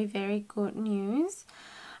is very, very good news.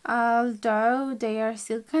 Although they are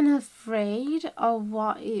still kind of afraid of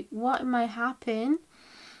what might happen.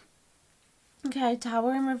 Okay,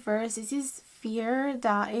 Tower in reverse. This is fear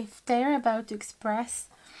that if they're about to express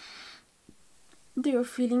their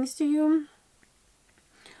feelings to you,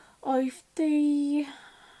 or if they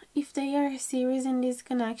are serious in this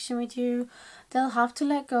connection with you, they'll have to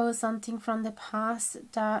let go of something from the past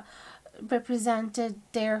that represented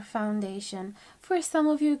their foundation. For some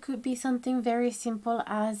of you, it could be something very simple,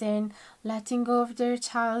 as in letting go of their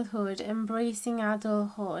childhood, embracing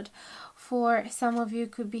adulthood. For some of you,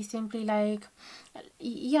 it could be simply like,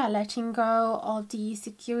 yeah, letting go of the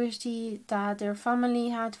security that their family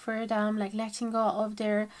had for them, like letting go of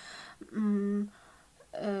their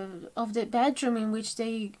of the bedroom in which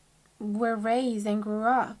they were raised and grew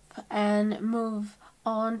up, and move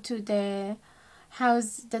on to the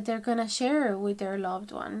house that they're gonna share with their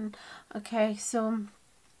loved one. Okay, so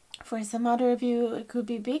for some other of you, it could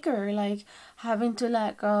be bigger, like having to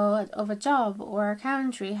let go of a job or a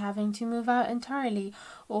country, having to move out entirely,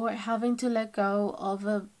 or having to let go of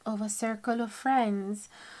a circle of friends.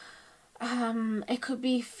 It could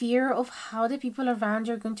be fear of how the people around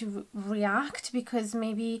you are going to react, because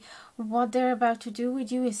maybe what they're about to do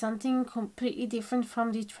with you is something completely different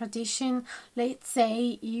from the tradition. Let's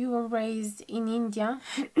say you were raised in India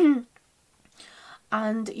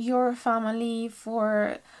and your family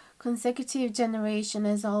for consecutive generation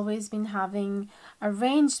has always been having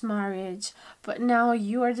arranged marriage, but now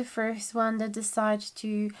you are the first one that decides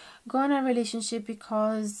to go on a relationship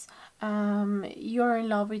because you're in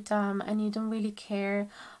love with them and you don't really care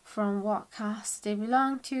from what caste they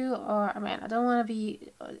belong to. Or I mean, I don't want to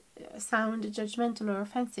be sound judgmental or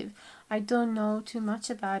offensive. I don't know too much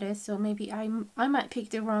about it, so maybe I might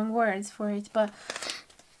pick the wrong words for it, but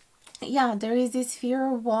yeah, there is this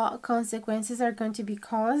fear of what consequences are going to be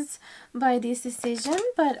caused by this decision.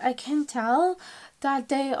 But I can tell that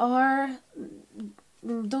they are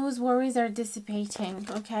those worries are dissipating,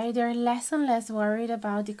 okay? They're less and less worried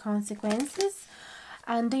about the consequences,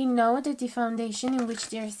 and they know that the foundation in which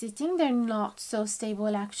they're sitting, they're not so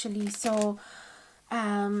stable actually. So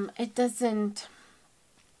it doesn't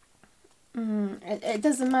it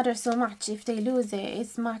doesn't matter so much if they lose it.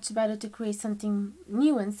 It's much better to create something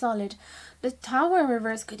new and solid. The Tower in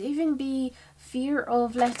reverse could even be fear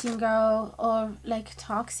of letting go of like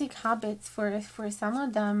toxic habits for some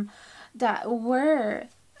of them that were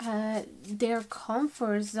their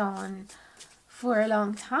comfort zone for a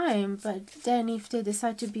long time, but then if they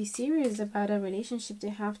decide to be serious about a relationship, they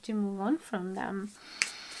have to move on from them.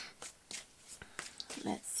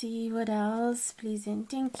 Let's see what else. Please and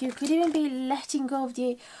thank you. Could even be letting go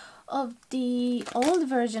of the old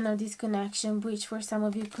version of this connection, which for some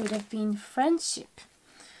of you could have been friendship.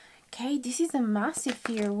 Okay, this is a massive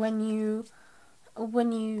fear when you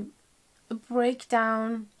break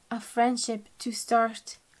down a friendship to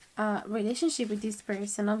start a relationship with this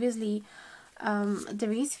person. Obviously,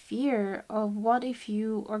 there is fear of what if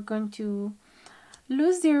you are going to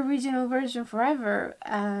lose the original version forever.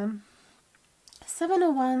 7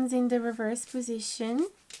 of Wands in the reverse position.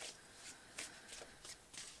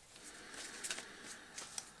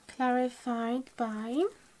 Clarified by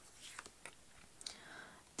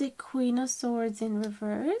the Queen of Swords in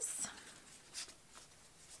reverse.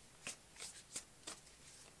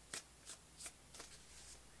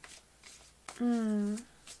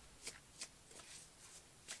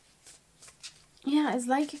 Yeah, it's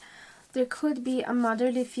like there could be a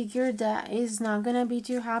motherly figure that is not gonna be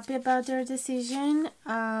too happy about their decision,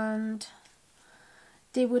 and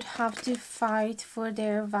they would have to fight for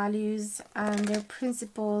their values and their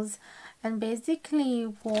principles and basically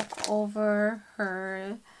walk over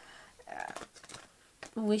her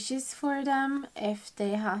wishes for them if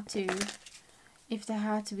they had to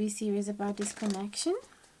be serious about this connection.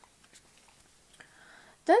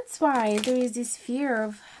 That's why there is this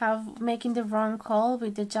fear of making the wrong call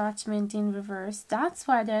with the Judgment in reverse. That's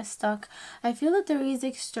why they're stuck. I feel that there is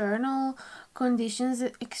external conditions,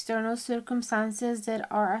 external circumstances that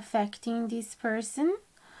are affecting this person.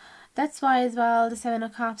 That's why as well the 7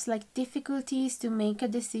 of Cups, like difficulties to make a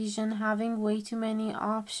decision, having way too many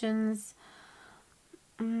options.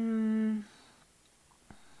 Let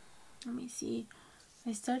me see.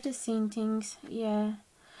 I started seeing things. Yeah.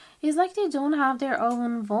 It's like they don't have their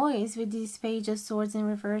own voice with this Page of Swords in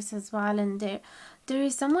reverse as well, and there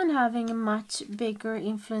is someone having a much bigger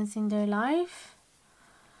influence in their life.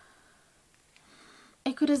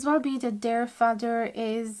 It could as well be that their father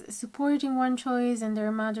is supporting one choice and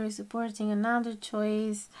their mother is supporting another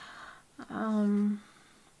choice.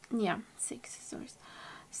 Yeah, 6 of Swords.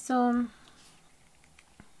 So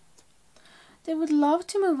they would love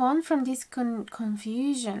to move on from this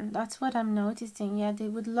confusion. That's what I'm noticing. Yeah, they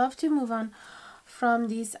would love to move on from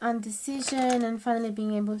this indecision and finally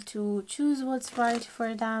being able to choose what's right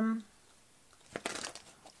for them.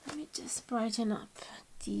 Let me just brighten up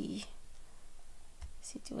the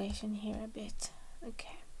situation here a bit.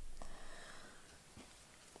 Okay.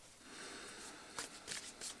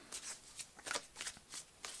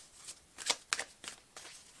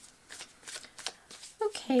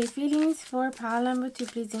 Okay, feelings for pile number 2,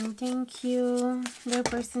 please and thank you. Their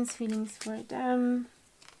person's feelings for them.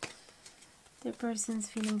 Their person's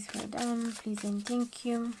feelings for them, please and thank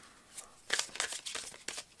you.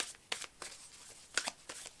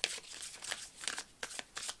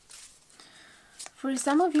 For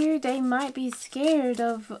some of you, they might be scared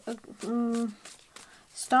of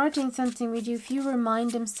starting something with you if you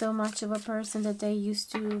remind them so much of a person that they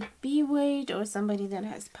used to be with or somebody that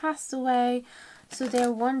has passed away. So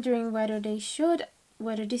they're wondering whether this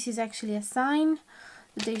is actually a sign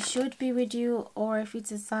that they should be with you, or if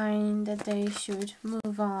it's a sign that they should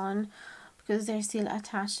move on because they're still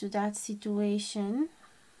attached to that situation.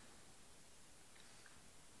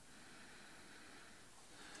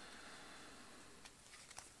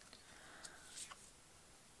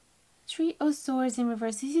 Three of Swords in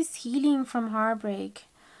reverse. This is healing from heartbreak.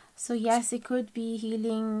 So yes, it could be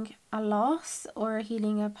healing a loss or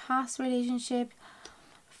healing a past relationship.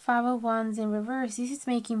 5 of Wands in reverse. This is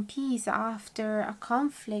making peace after a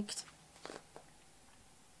conflict.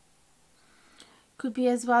 Could be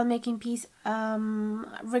as well making peace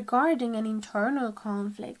regarding an internal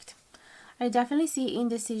conflict. I definitely see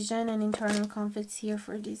indecision and internal conflicts here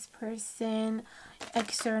for this person.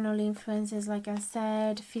 External influences, like I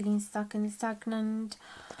said, feeling stuck and stagnant.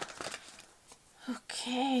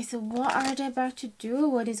 Okay, so what are they about to do?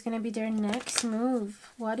 What is going to be their next move?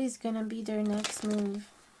 What is going to be their next move?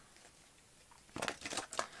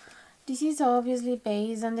 This is obviously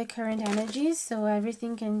based on the current energies, so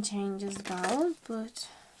everything can change as well, but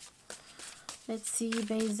let's see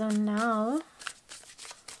based on now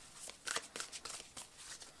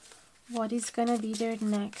what is gonna be their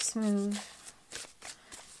next move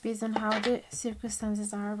based on how the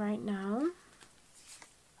circumstances are right now.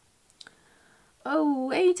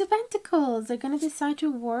 Oh, Eight of Pentacles. They're going to decide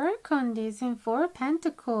to work on this in Four of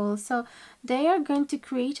Pentacles. So they are going to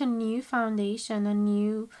create a new foundation, a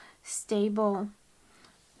new stable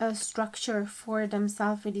structure for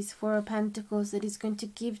themselves with these Four of Pentacles that is going to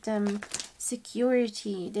give them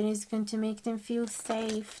security, that is going to make them feel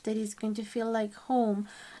safe, that is going to feel like home.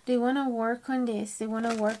 They want to work on this. They want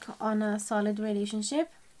to work on a solid relationship.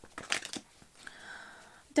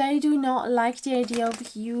 They do not like the idea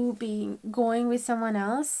of you going with someone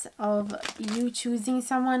else, of you choosing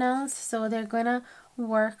someone else. So they're gonna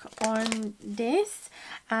work on this.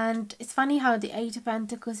 And it's funny how the Eight of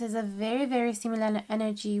Pentacles has a very, very similar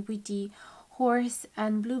energy with the Horse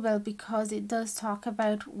and Bluebell, because it does talk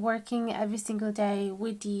about working every single day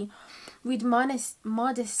with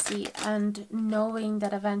modesty and knowing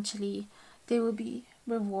that eventually they will be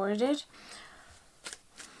rewarded.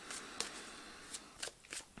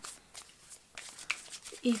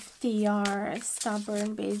 If they are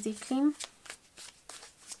stubborn, basically,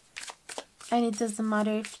 and it doesn't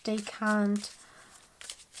matter if they can't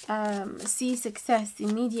see success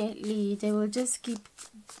immediately, they will just keep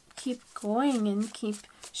going and keep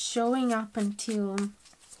showing up until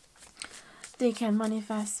they can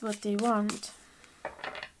manifest what they want.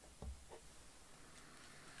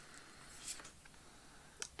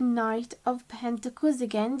 Knight of Pentacles,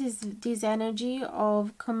 again, this energy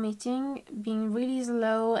of committing, being really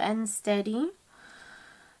slow and steady.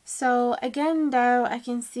 So again, though, I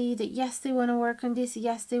can see that yes, they want to work on this,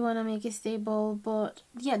 yes, they want to make it stable, but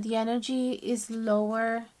yeah, the energy is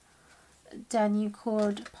lower than you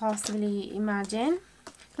could possibly imagine,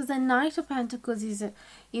 because the Knight of Pentacles is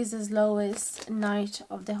the slowest knight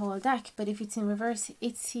of the whole deck, but if it's in reverse,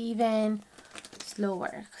 it's even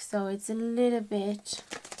slower. So it's a little bit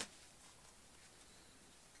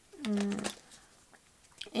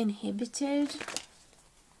inhibited,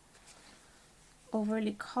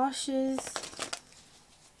 overly cautious.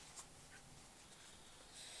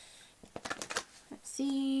 Let's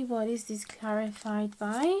see, what is this clarified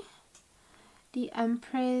by? The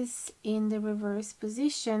Empress in the reverse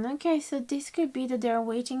position. Okay, so this could be that they're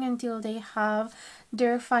waiting until they have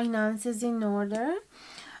their finances in order,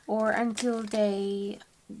 or until they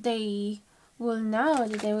will know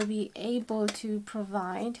that they will be able to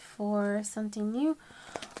provide for something new.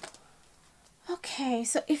 Okay,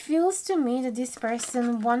 so it feels to me that this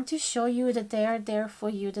person wants to show you that they are there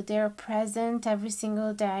for you, that they are present every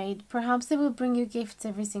single day. Perhaps they will bring you gifts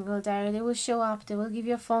every single day. They will show up. They will give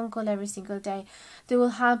you a phone call every single day. They will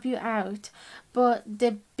help you out. But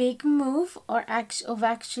the big move of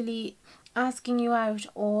actually asking you out,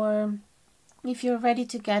 or if you're ready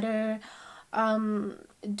together,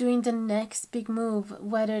 doing the next big move,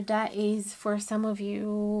 whether that is for some of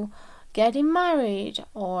you getting married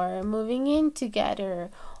or moving in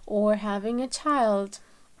together or having a child,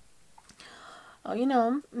 or you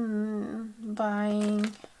know,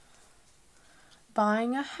 buying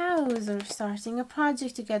a house or starting a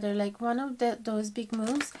project together, like one of those big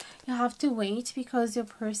moves, you have to wait because your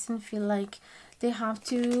person feel like they have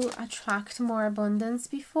to attract more abundance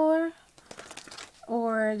before,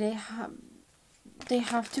 or they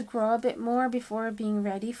have to grow a bit more before being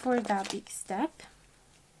ready for that big step.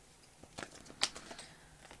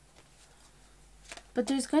 But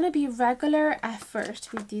there's going to be regular effort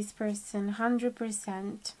with this person,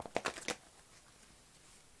 100%.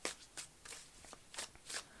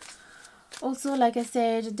 Also, like I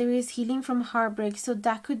said, there is healing from heartbreak, so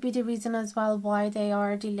that could be the reason as well why they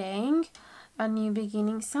are delaying a new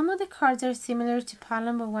beginning. Some of the cards are similar to pile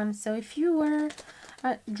number 1, so if you were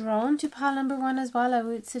drawn to pile number 1 as well, I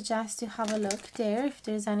would suggest to have a look there if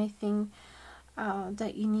there's anything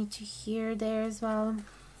that you need to hear there as well.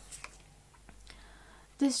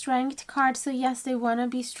 The Strength card, so yes, they want to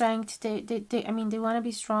be strength. They want to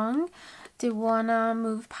be strong. They want to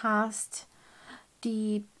move past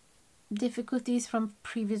the difficulties from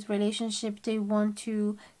previous relationship. They want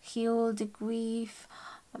to heal the grief.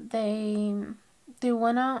 They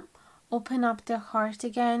want to open up their heart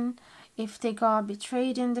again if they got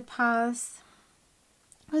betrayed in the past.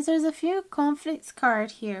 Because there's a few conflicts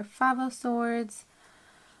card here. 5 of Swords,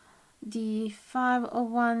 the 5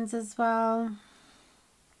 of Wands as well.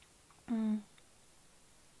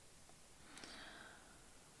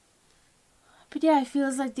 But yeah, it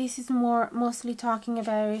feels like this is mostly talking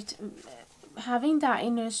about having that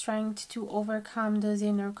inner strength to overcome those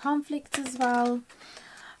inner conflicts as well,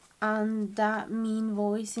 and that mean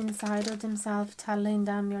voice inside of themselves telling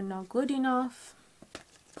them you're not good enough,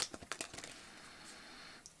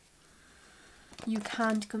 you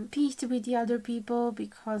can't compete with the other people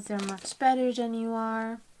because they're much better than you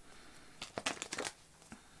are.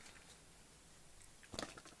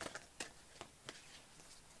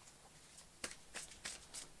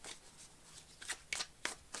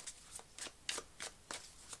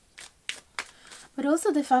 But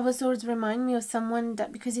also the Five of Swords remind me of someone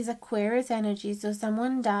that, because it's Aquarius energy, so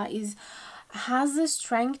someone that has the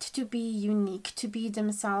strength to be unique, to be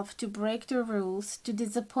themselves, to break the rules, to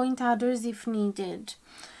disappoint others if needed.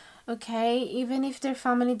 Okay, even if their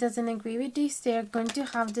family doesn't agree with this, they're going to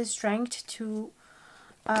have the strength to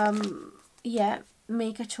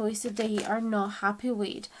make a choice that they are not happy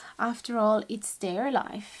with. After all, it's their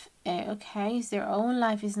life. Okay, it's their own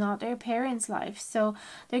life, it's not their parents' life. So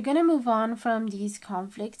they're gonna move on from these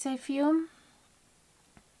conflicts, I feel.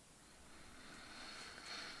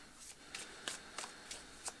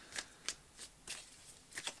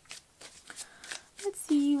 Let's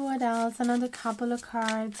see what else. Another couple of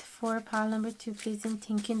cards for pile number 2, please, in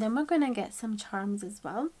thinking. Then we're gonna get some charms as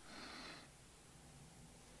well.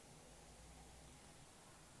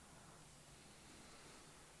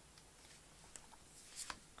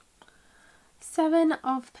 Seven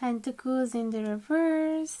of Pentacles in the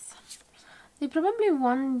reverse. They probably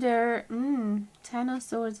wonder, 10 of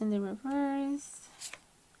Swords in the reverse.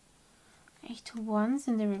 8 of Wands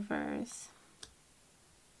in the reverse.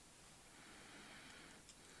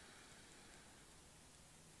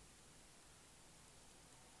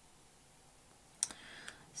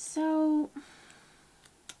 So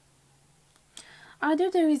either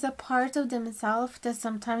there is a part of themselves that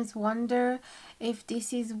sometimes wonder if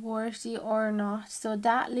this is worthy or not. So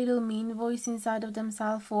that little mean voice inside of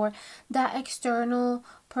themselves, or that external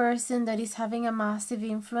person that is having a massive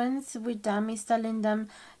influence with them, is telling them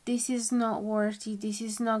this is not worthy, this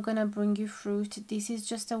is not gonna bring you fruit, this is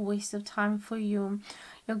just a waste of time for you.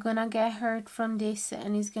 You're gonna get hurt from this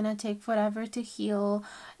and it's gonna take forever to heal.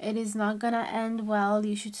 It is not gonna end well.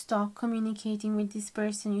 You should stop communicating with this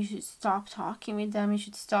person. You should stop talking with them. You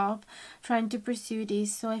should stop trying to pursue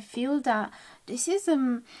this. So I feel that this is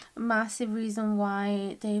a massive reason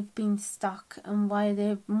why they've been stuck and why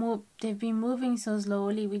they've been moving so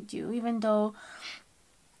slowly with you, even though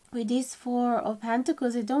with these Four of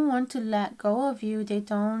Pentacles, they don't want to let go of you. They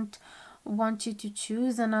don't want you to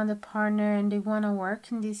choose another partner, and they want to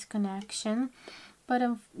work in this connection. But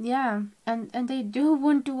yeah, and they do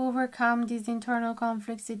want to overcome these internal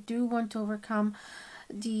conflicts. They do want to overcome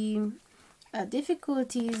the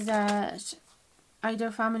difficulties that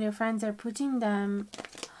either family or friends are putting them,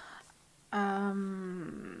 how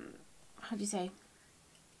do you say,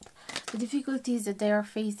 the difficulties that they are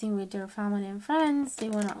facing with their family and friends. They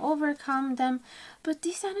want to overcome them, but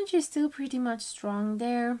this energy is still pretty much strong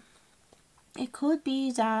there. It could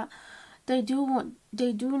be that they do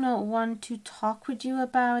not want to talk with you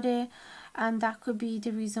about it, and that could be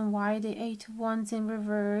the reason why the Eight of Wands in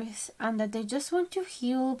reverse, and that they just want to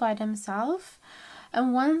heal by themselves.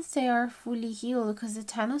 And once they are fully healed, because the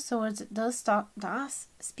Ten of Swords does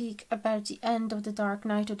speak about the end of the dark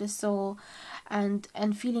night of the soul, and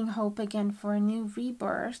feeling hope again for a new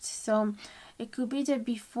rebirth. So it could be that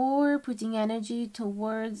before putting energy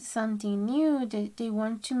towards something new, they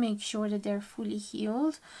want to make sure that they're fully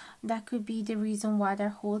healed. That could be the reason why they're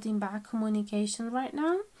holding back communication right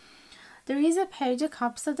now. There is a Page of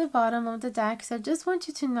Cups at the bottom of the deck, so I just want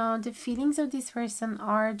you to know the feelings of this person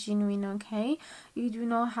are genuine, okay? You do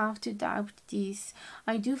not have to doubt this.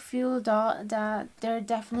 I do feel that they're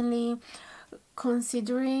definitely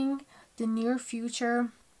considering the near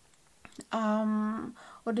future, or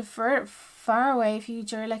the far away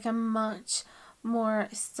future, like a much more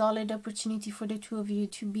solid opportunity for the two of you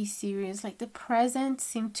to be serious. Like the present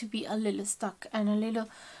seemed to be a little stuck and a little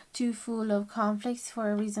too full of conflicts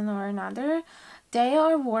for a reason or another. They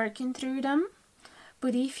are working through them,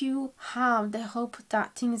 but if you have the hope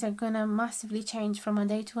that things are gonna massively change from a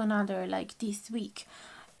day to another, like this week,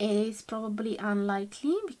 it is probably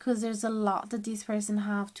unlikely, because there's a lot that this person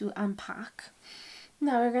have to unpack.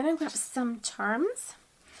 Now we're gonna grab some charms.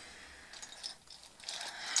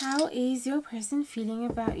 How is your person feeling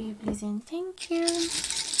about you, please, and thank you.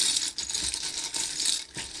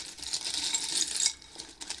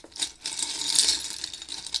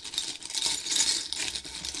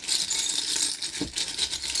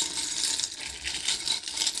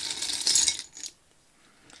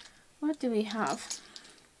 What do we have?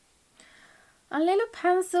 a little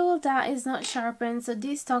pencil that is not sharpened. So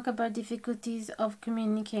these talk about difficulties of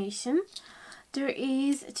communication. There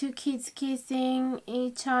is two kids kissing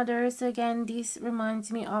each other. So again, this reminds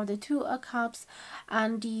me of the Two of Cups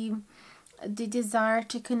and the desire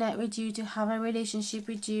to connect with you, to have a relationship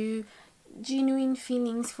with you, genuine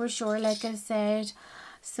feelings for sure, like I said.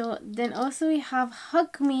 So then also we have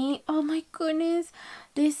Hug Me. Oh my goodness,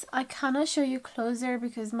 this I cannot show you closer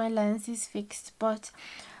because my lens is fixed, but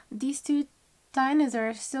these two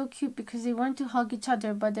dinosaurs are so cute because they want to hug each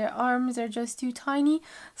other, but their arms are just too tiny,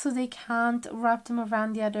 so they can't wrap them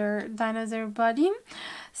around the other dinosaur body.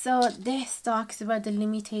 So this talks about the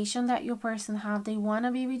limitation that your person have. They want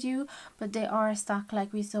to be with you, but they are stuck,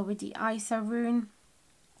 like we saw with the Isa rune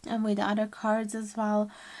and with the other cards as well.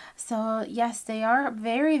 So yes, they are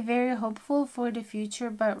very, very hopeful for the future,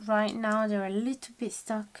 but right now they're a little bit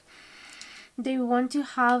stuck. They want to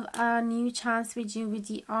have a new chance with you with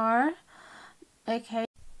the R. Okay,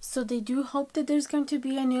 so they do hope that there's going to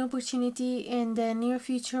be a new opportunity in the near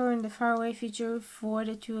future or in the faraway future for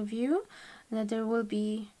the two of you, and that there will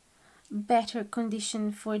be better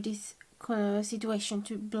condition for this situation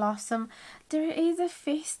to blossom. There is a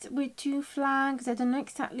fist with two flags. I don't know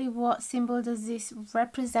exactly what symbol does this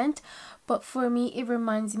represent, but for me it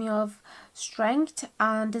reminds me of strength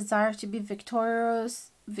and desire to be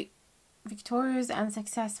victorious and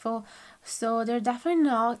successful. So they're definitely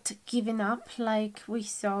not giving up like we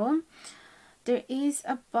saw. There is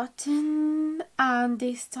a button, and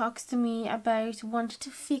this talks to me about wanting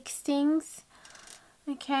to fix things.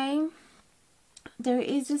 Okay, there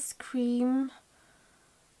is a scream.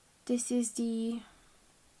 This is the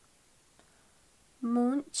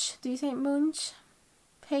Munch, do you say Munch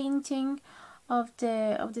painting of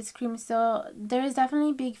the scream. So there is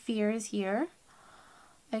definitely big fears here.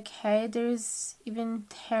 Okay, there's even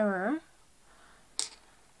terror.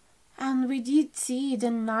 And we did see the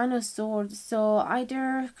Nine of Swords, so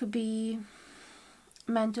either could be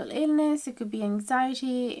mental illness, it could be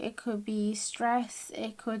anxiety, it could be stress,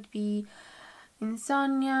 it could be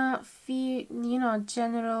insomnia, fear, you know,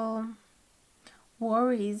 general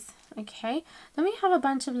worries. Okay, then we have a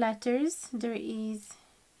bunch of letters. There is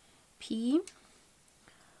P,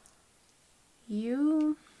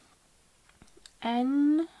 U,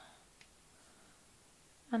 N,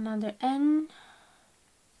 another N,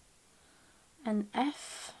 and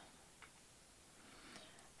F.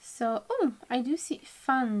 So, oh, I do see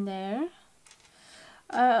fun there.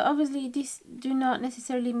 Obviously, this do not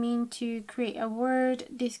necessarily mean to create a word.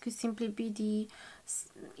 This could simply be the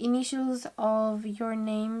initials of your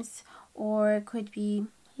names, or it could be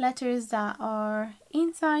letters that are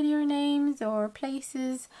inside your names, or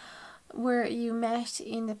places where you met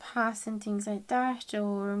in the past and things like that,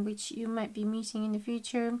 or which you might be meeting in the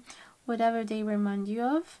future, whatever they remind you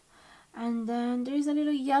of. And then there's a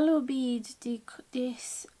little yellow bead.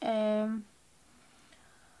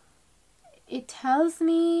 It tells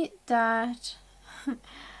me that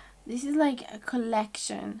this is like a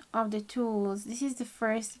collection of the tools. This is the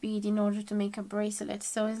first bead in order to make a bracelet.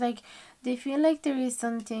 So it's like they feel like there is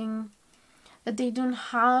something that they don't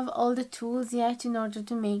have all the tools yet in order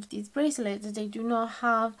to make these bracelets. They do not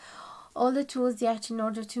have all the tools yet in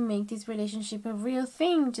order to make this relationship a real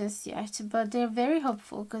thing just yet, but they're very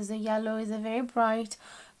hopeful because the yellow is a very bright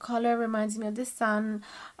color, reminds me of the sun,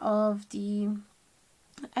 of the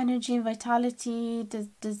energy and vitality, the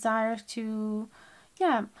desire to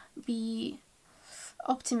be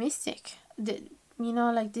optimistic,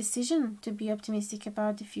 like decision to be optimistic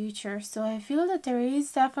about the future. So I feel that there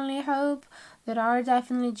is definitely hope. There are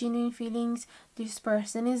definitely genuine feelings. This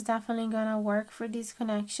person is definitely gonna work for this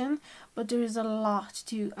connection, but there is a lot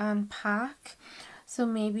to unpack. So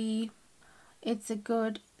maybe it's a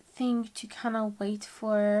good thing to kind of wait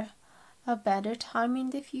for a better time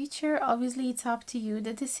in the future. Obviously, it's up to you,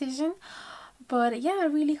 the decision. But yeah, I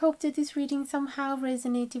really hope that this reading somehow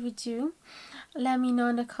resonated with you. Let me know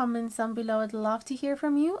in the comments down below. I'd love to hear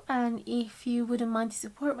from you. And if you wouldn't mind to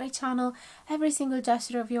support my channel, every single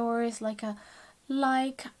gesture of yours, like a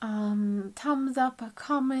like, thumbs up, a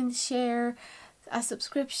comment, share, a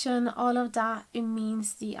subscription, all of that, it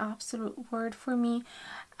means the absolute world for me.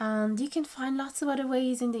 And you can find lots of other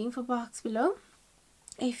ways in the info box below.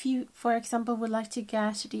 If you, for example, would like to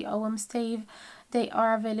get the OM stave, they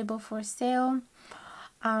are available for sale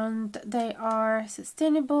and they are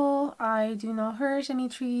sustainable. I do not hurt any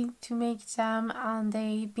tree to make them, and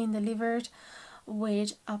they've been delivered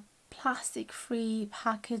with a plastic free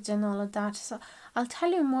package and all of that. So I'll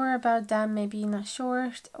tell you more about them maybe in a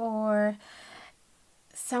short or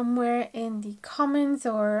somewhere in the comments,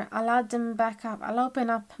 or I'll add them back up. I'll open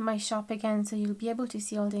up my shop again so you'll be able to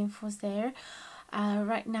see all the infos there.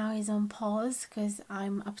 Right now is on pause because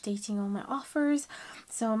I'm updating all my offers.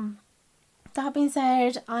 So that being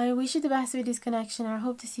said, I wish you the best with this connection. I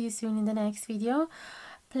hope to see you soon in the next video.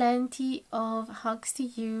 Plenty of hugs to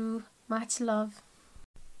you. Much love.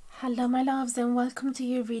 Hello my loves, and welcome to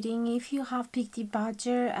your reading. If you have picked the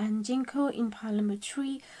Badger and Ginkgo in pile number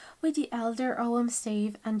 3 with the Elder Ogham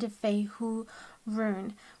Stave and the Feihu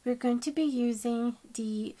Rune, we're going to be using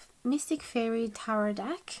the Mystic Fairy Tower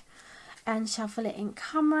deck and shuffle it in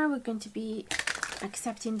camera. We're going to be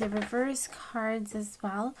accepting the reverse cards as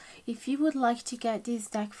well. If you would like to get this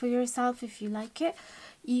deck for yourself, if you like it,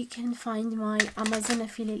 you can find my Amazon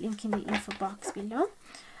affiliate link in the info box below.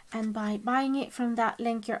 And by buying it from that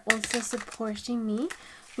link, you're also supporting me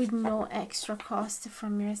with no extra cost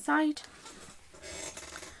from your side.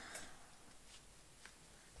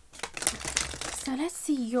 So let's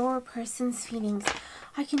see your person's feelings.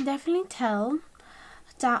 I can definitely tell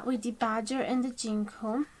that with the Badger and the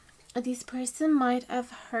Ginkgo, this person might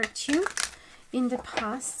have hurt you in the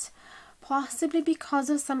past, possibly because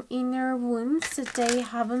of some inner wounds that they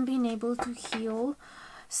haven't been able to heal.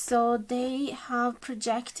 So they have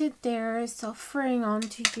projected their suffering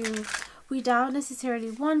onto you without necessarily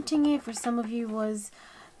wanting it. For some of you it was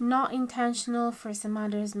not intentional, for some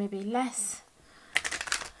others maybe less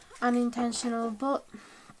unintentional. But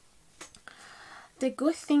the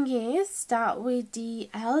good thing is that with the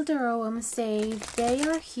Elder Ogham Stave, they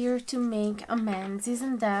are here to make amends.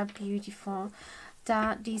 Isn't that beautiful?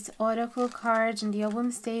 That these oracle cards and the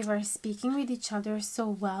Ogham Stave are speaking with each other so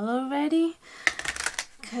well already.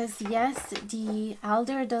 Because yes, the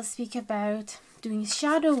Elder does speak about doing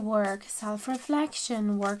shadow work,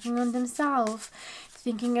 self-reflection, working on themselves,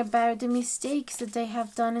 thinking about the mistakes that they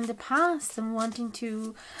have done in the past and wanting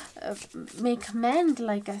to make amends,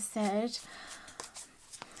 like I said.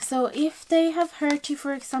 So if they have hurt you,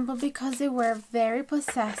 for example, because they were very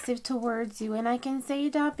possessive towards you, and I can say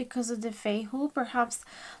that because of the Feihu, perhaps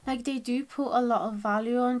like they do put a lot of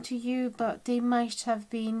value onto you, but they might have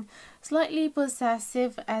been slightly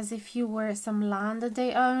possessive, as if you were some land that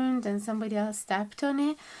they owned and somebody else stepped on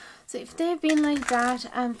it. So if they've been like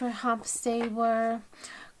that, and perhaps they were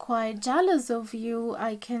quite jealous of you,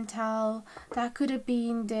 I can tell that could have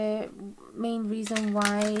been the main reason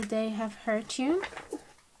why they have hurt you.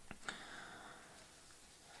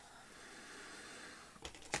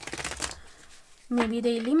 Maybe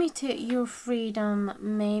they limited your freedom,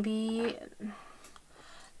 maybe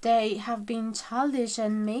they have been childish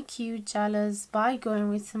and make you jealous by going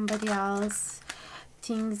with somebody else,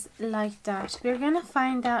 things like that. We're gonna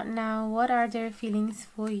find out now what are their feelings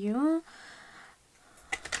for you.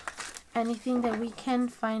 Anything that we can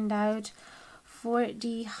find out for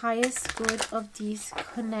the highest good of this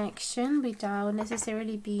connection without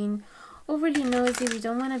necessarily being overly nosy. We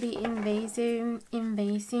don't want to be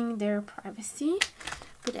invading their privacy,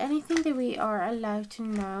 but anything that we are allowed to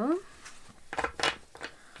know.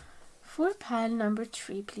 For pile number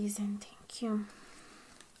 3, please and thank you.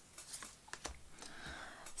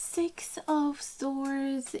 6 of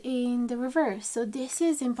Swords in the reverse. So this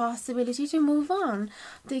is impossibility to move on.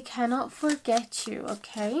 They cannot forget you,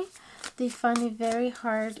 okay? They find it very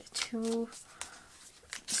hard to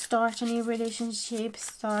start a new relationship,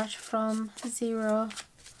 start from zero,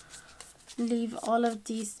 leave all of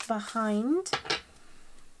these behind.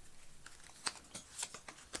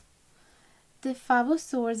 The 5 of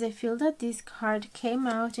Swords, I feel that this card came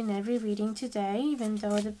out in every reading today, even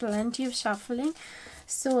though there's plenty of shuffling.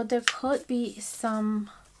 So there could be some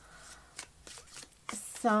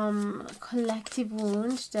collective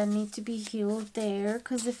wounds that need to be healed there,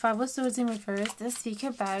 because the 5 of Swords in reverse does speak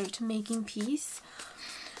about making peace.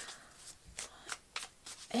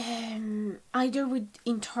 Either with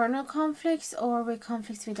internal conflicts or with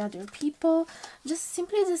conflicts with other people. Just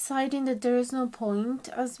simply deciding that there is no point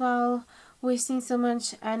as well wasting so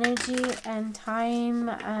much energy and time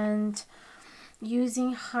and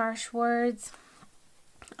using harsh words.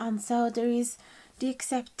 And so there is the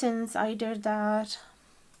acceptance either that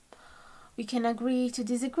we can agree to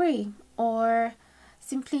disagree, or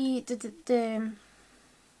simply the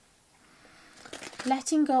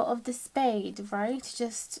letting go of the spade, right?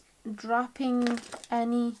 Just dropping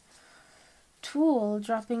any tool,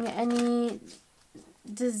 dropping any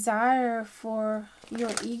desire for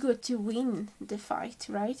your ego to win the fight,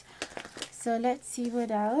 right? So let's see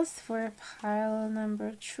what else for pile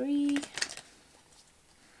number 3.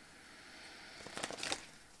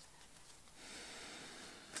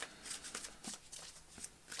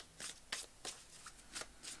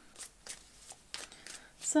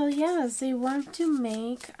 So yes, they want to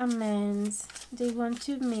make amends. They want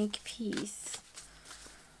to make peace.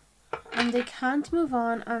 And they can't move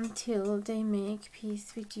on until they make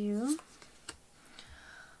peace with you.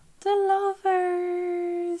 The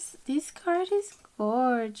Lovers. This card is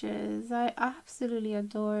gorgeous. I absolutely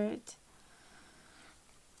adore it.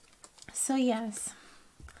 So yes,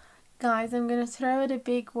 guys, I'm going to throw out a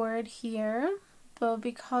big word here. But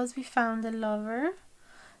because we found the Lover,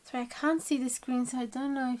 so I can't see the screen, so I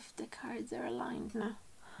don't know if the cards are aligned now.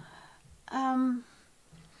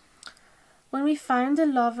 When we find the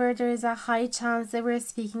Lover, there is a high chance that we're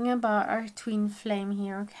speaking about our twin flame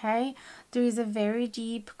here, okay? There is a very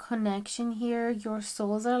deep connection here. Your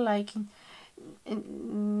souls are like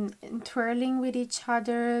twirling with each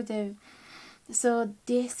other. So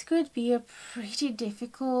this could be a pretty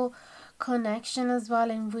difficult connection as well,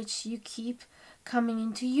 in which you keep coming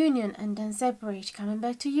into union and then separate, coming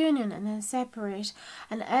back to union and then separate,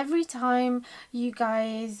 and every time you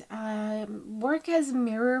guys work as a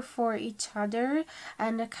mirror for each other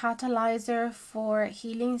and a catalyzer for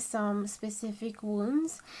healing some specific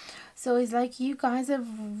wounds. So it's like you guys have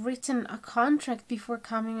written a contract before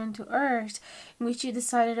coming onto Earth, in which you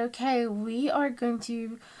decided, okay, we are going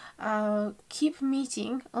to keep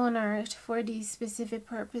meeting on Earth for these specific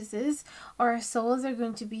purposes. Our souls are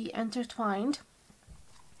going to be intertwined,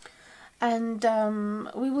 and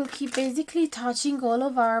we will keep basically touching all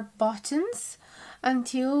of our buttons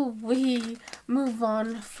until we move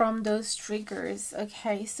on from those triggers.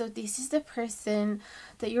 Okay, so this is the person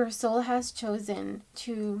that your soul has chosen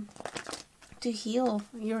to heal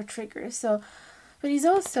your triggers. So, but he's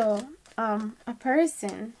also a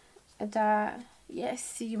person that,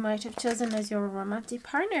 yes, you might have chosen as your romantic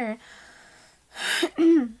partner.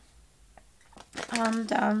 And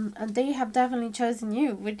they have definitely chosen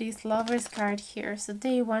you with this Lovers card here. So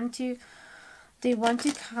they want to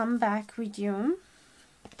come back with you.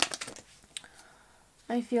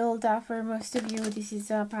 I feel that for most of you, this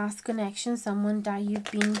is a past connection, someone that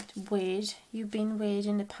you've been with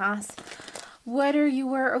in the past. Whether you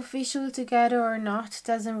were official together or not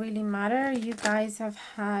doesn't really matter. You guys have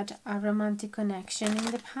had a romantic connection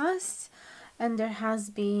in the past, and there has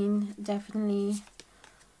been definitely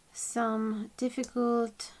some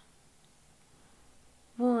difficult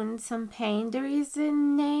wounds, some pain. There is a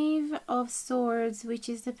Knave of Swords, which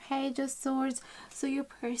is the Page of Swords. So your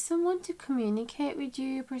person want to communicate with you.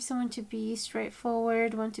 Your person want to be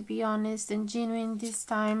straightforward, want to be honest and genuine this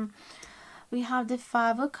time. We have the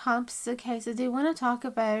Five of Cups. Okay, so they want to talk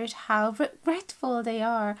about how regretful they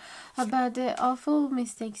are about the awful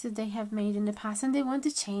mistakes that they have made in the past, and they want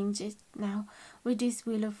to change it now with this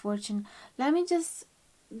Wheel of Fortune. Let me just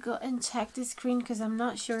go and check the screen because I'm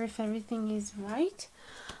not sure if everything is right.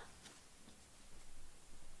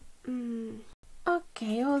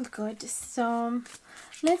 Okay, all good. So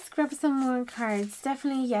let's grab some more cards.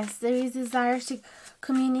 Definitely, yes, there is a desire to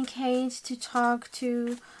communicate, to talk,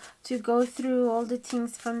 to go through all the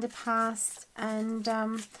things from the past, and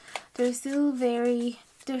they're still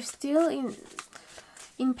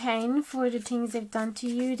in pain for the things they've done to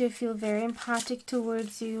you. They feel very empathic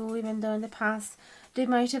towards you, even though in the past they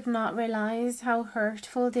might have not realized how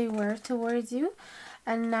hurtful they were towards you.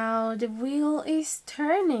 And now the wheel is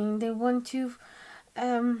turning. They want to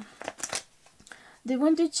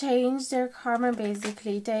change their karma,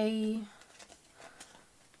 basically. They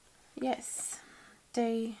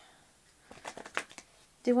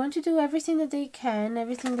want to do everything that they can,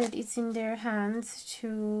 everything that is in their hands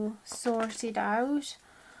to sort it out,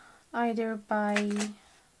 either by,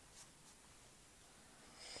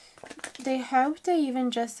 they hope that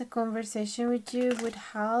even just a conversation with you would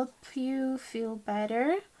help you feel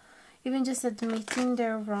better. Even just admitting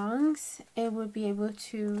their wrongs, it would be able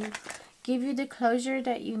to give you the closure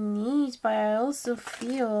that you need. But I also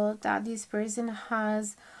feel that this person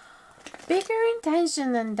has bigger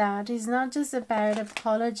intention than that. It's not just about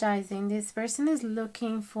apologizing. This person is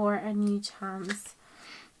looking for a new chance.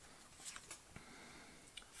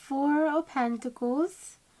 Four of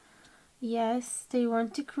Pentacles. Yes, they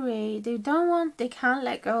want to create. They can't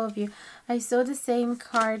let go of you. I saw the same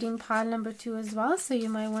card in pile number 2 as well, so you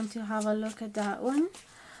might want to have a look at that one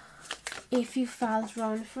if you felt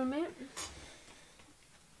drawn from it.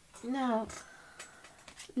 Now,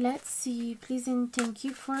 let's see. Please and thank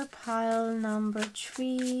you for pile number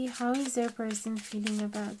 3. How is their person feeling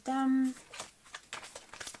about them?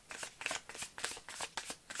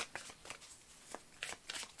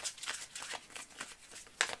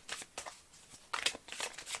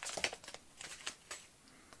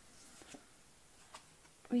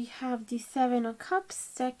 We have the Seven of Cups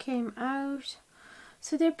that came out.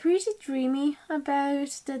 So they're pretty dreamy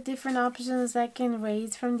about the different options that can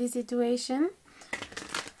raise from this situation.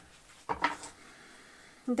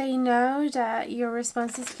 They know that your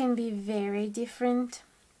responses can be very different.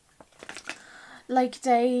 Like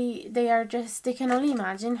they can only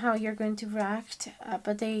imagine how you're going to react,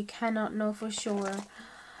 but they cannot know for sure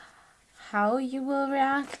how you will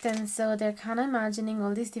react, and so they're kind of imagining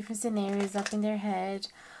all these different scenarios up in their head,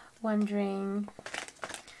 wondering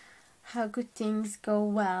how could things go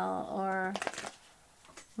well or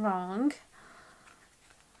wrong.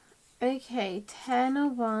 Okay, 10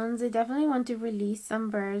 of Wands, they definitely want to release some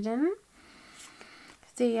burden.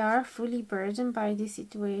 They are fully burdened by this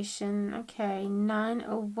situation. Okay, 9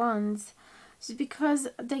 of Wands. It's because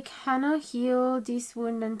they cannot heal this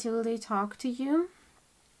wound until they talk to you.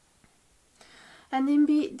 And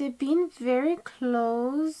they've been very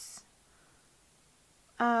close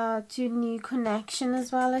to new connection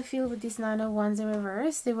as well, I feel, with this 9 of Wands in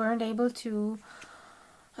reverse. They weren't able to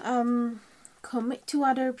commit to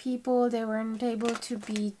other people. They weren't able to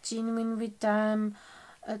be genuine with them.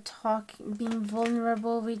 Being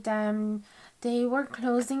vulnerable with them. They were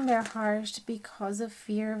closing their heart because of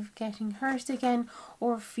fear of getting hurt again,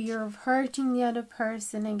 or fear of hurting the other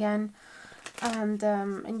person again. And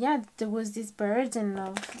yeah, there was this burden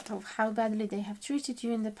of how badly they have treated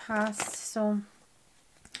you in the past. So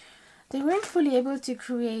they weren't fully able to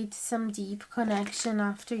create some deep connection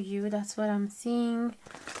after you. That's what I'm seeing.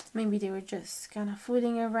 Maybe they were just kind of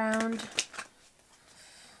fooling around.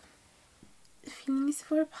 Feelings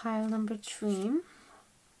for pile number 3.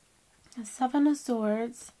 7 of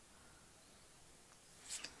Swords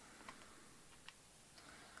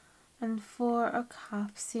and 4 of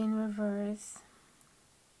Cups in reverse.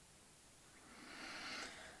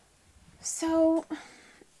 So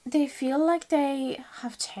they feel like they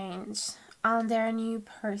have changed and they're a new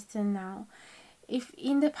person now. If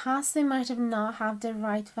in the past they might have not had the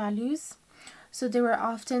right values, so they were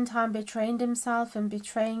oftentimes betraying themselves and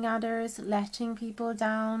betraying others, letting people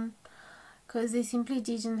down, because they simply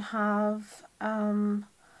didn't have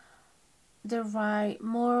the right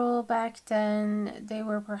moral back then. They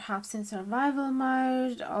were perhaps in survival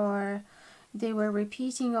mode, or they were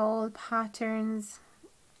repeating old patterns,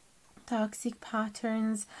 toxic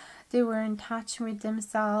patterns. They were in touch with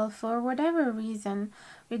themselves for whatever reason.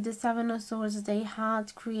 With the 7 of Swords, they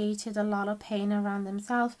had created a lot of pain around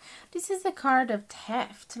themselves. This is a card of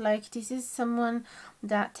theft. Like, this is someone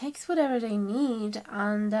that takes whatever they need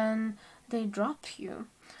and then they drop you.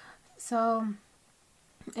 So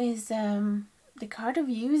is the card of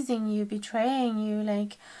using you, betraying you,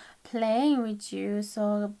 like playing with you. So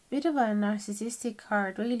a bit of a narcissistic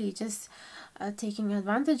card, really, just taking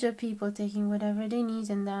advantage of people, taking whatever they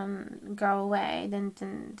need and then go away, then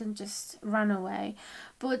just run away.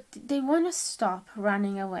 But they want to stop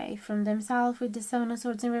running away from themselves. With the 7 of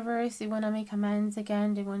Swords in reverse, they want to make amends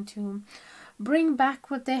again. They want to bring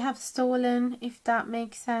back what they have stolen, if that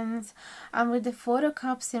makes sense. And with the 4 of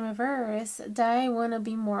Cups in reverse, they want to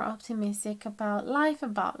be more optimistic about life,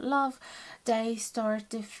 about love. They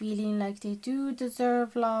start the feeling like they do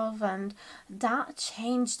deserve love, and that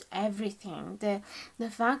changed everything. The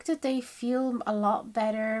fact that they feel a lot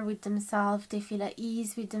better with themselves, they feel at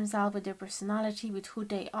ease with themselves, with their personality, with who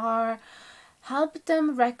they are, help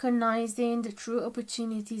them recognizing the true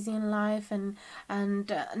opportunities in life, and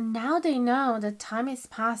now they know that time is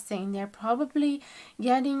passing. They're probably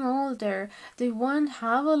getting older. They won't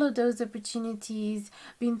have all of those opportunities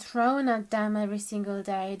being thrown at them every single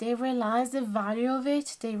day. They realize the value of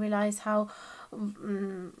it. They realize how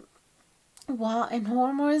what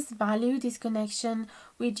enormous value this connection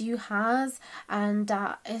with you has, and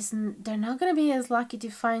they're not going to be as lucky to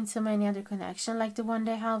find so many other connections like the one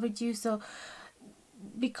they have with you. So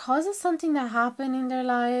because of something that happened in their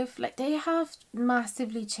life, like, they have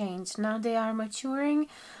massively changed. Now they are maturing.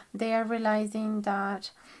 They are realizing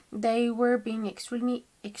that they were being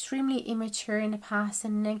extremely immature in the past,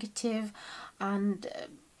 and negative, and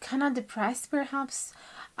kind of depressed perhaps,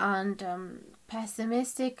 and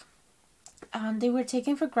pessimistic. And they were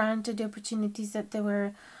taking for granted the opportunities that they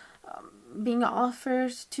were being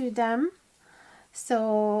offered to them.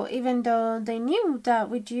 So even though they knew that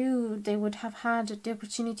with you they would have had the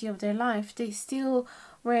opportunity of their life, they still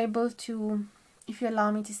were able to, if you allow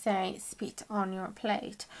me to say, spit on your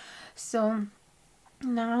plate. So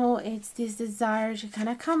now it's this desire to kind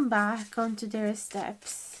of come back onto their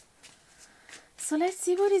steps. So let's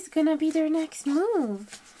see what is gonna be their next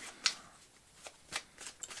move.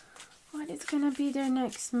 What is gonna be their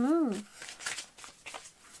next move?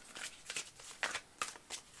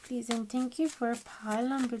 Please and thank you for pile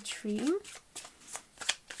number 3.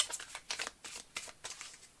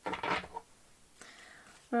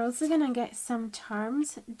 We're also gonna get some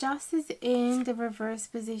charms. Justice in the reverse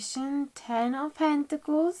position, 10 of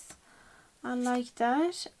Pentacles. I like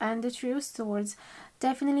that. And the Three of Swords,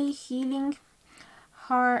 definitely healing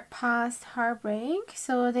past heartbreak.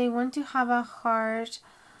 So they want to have a heart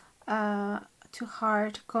to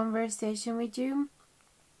heart conversation with you,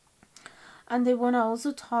 and they want to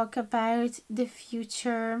also talk about the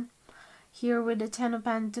future here with the 10 of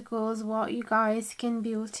Pentacles, what you guys can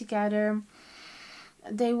build together.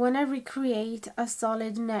 They want to recreate a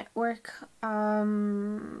solid network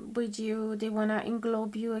with you. They want to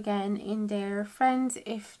englobe you again in their friends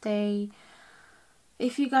if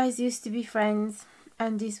you guys used to be friends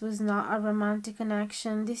and this was not a romantic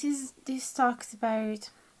connection. This talks about,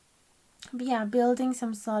 yeah, building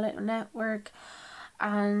some solid network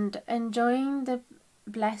and enjoying the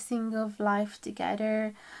blessing of life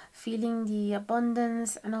together, feeling the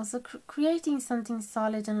abundance, and also creating something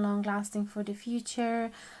solid and long lasting for the future,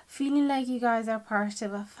 feeling like you guys are part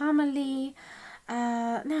of a family.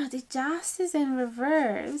 Now the Justice in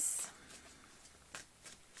reverse.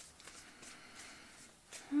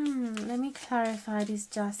 Let me clarify this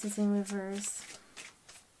Justice in reverse.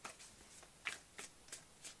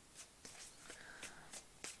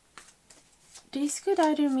 This could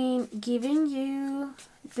either mean giving you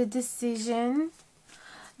the decision,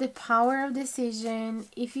 the power of decision,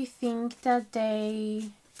 if you think that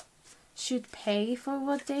they should pay for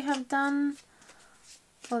what they have done.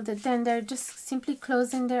 Well, then they're just simply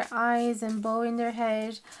closing their eyes and bowing their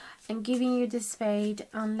head and giving you the spade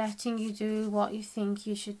and letting you do what you think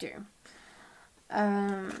you should do.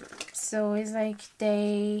 So it's like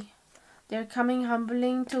they're coming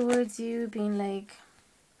humbling towards you, being like,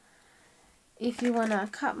 if you wanna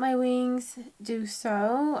cut my wings, do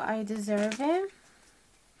so. I deserve it.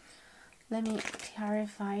 Let me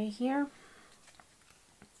clarify here.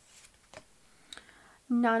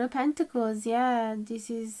 Nine of Pentacles, yeah,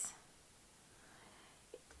 this is,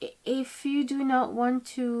 if you do not want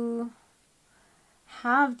to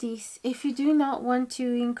have this, if you do not want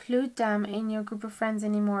to include them in your group of friends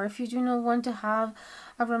anymore, if you do not want to have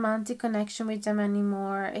a romantic connection with them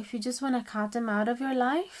anymore, if you just want to cut them out of your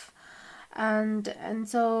life, and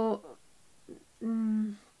so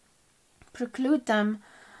preclude them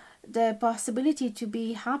the possibility to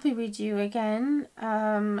be happy with you again,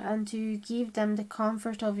 and to give them the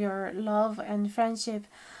comfort of your love and friendship,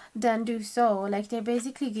 then do so. Like, they're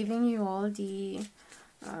basically giving you all the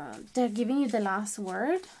they're giving you the last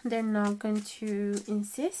word. They're not going to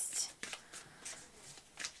insist.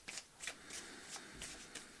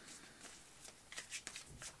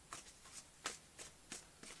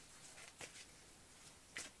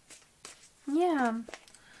 Yeah,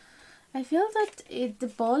 I feel that the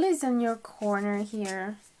ball is in your corner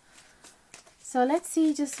here. So let's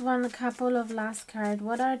see just one couple of last card.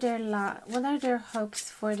 What are their hopes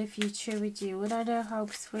for the future with you? What are their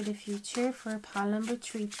hopes for the future for pile number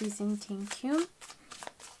 3, please, and thank you.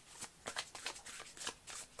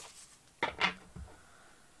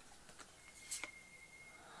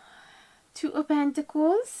 Two of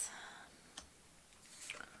Pentacles.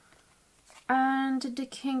 And the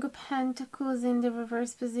King of Pentacles in the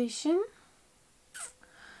reverse position.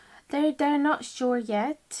 They're not sure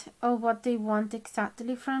yet of what they want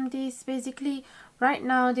exactly from this. Basically, right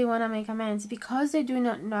now they want to make amends because they do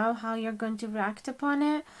not know how you're going to react upon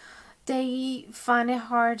it. They find it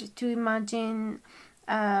hard to imagine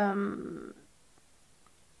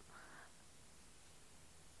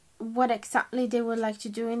what exactly they would like to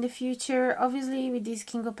do in the future. Obviously, with this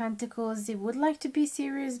King of Pentacles, they would like to be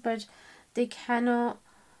serious, but they cannot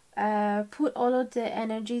put all of the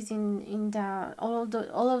energies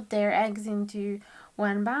all of their eggs into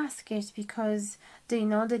one basket, because they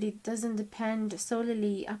know that it doesn't depend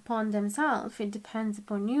solely upon themselves. It depends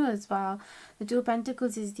upon you as well. The Two of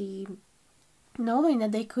Pentacles is the knowing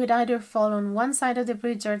that they could either fall on one side of the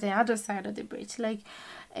bridge or the other side of the bridge. Like,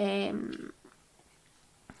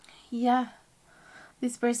 yeah,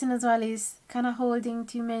 this person as well is kind of holding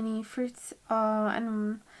too many fruits,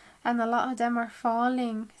 and a lot of them are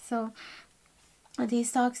falling. So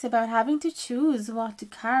this talks about having to choose what to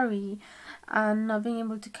carry and not being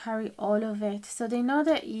able to carry all of it. So they know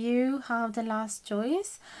that you have the last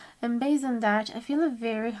choice, and based on that, I feel a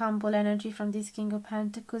very humble energy from this King of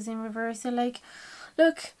Pentacles in reverse. So like,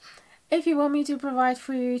 look, if you want me to provide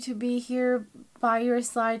for you, to be here by your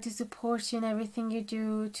side, to support you in everything you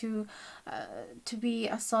do, to be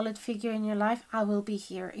a solid figure in your life, I will be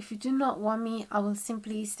here. If you do not want me, I will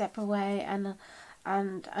simply step away and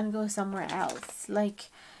go somewhere else. Like,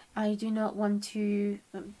 I do not want to,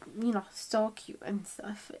 stalk you and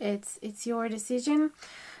stuff. It's your decision.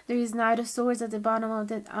 There is Knight of Swords at the bottom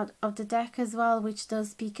of the deck as well, which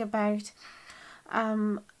does speak about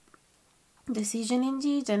decision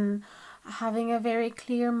indeed, and having a very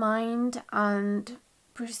clear mind and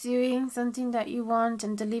pursuing something that you want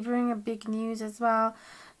and delivering a big news as well.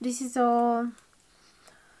 This is all,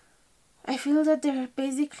 I feel that they're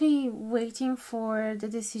basically waiting for the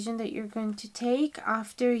decision that you're going to take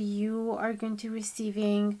after you are going to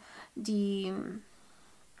receiving their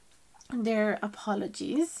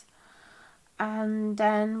apologies. And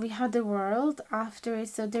then we have the World after it,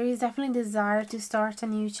 so there is definitely desire to start a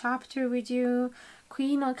new chapter with you.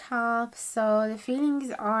 Queen of Cups, so the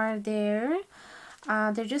feelings are there.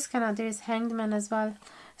 They're just kind of, there's Hanged Man as well,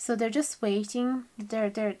 so they're just waiting.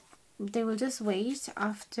 They will just wait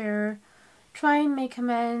after try and make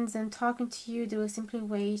amends and talking to you. They will simply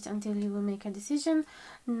wait until you will make a decision.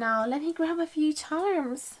 Now let me grab a few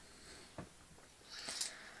charms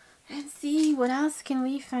and see what else can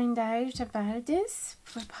we find out about this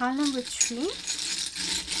for pile number 3.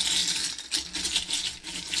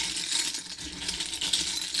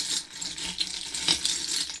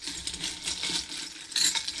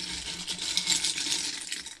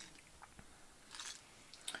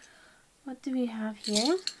 What do we have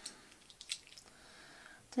here?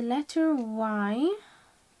 The letter Y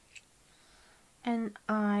and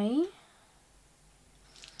I.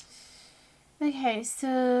 Okay,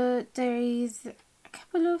 so there is a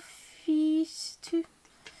couple of feet too.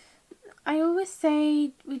 I always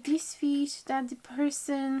say with these feet that the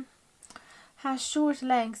person has short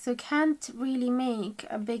legs, so can't really make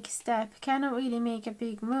a big step, cannot really make a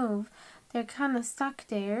big move. They're kind of stuck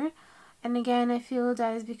there. And again, I feel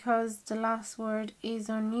that is because the last word is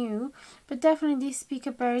on you. But definitely these speak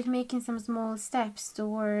about making some small steps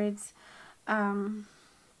towards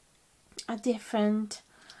a different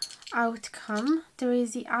outcome. There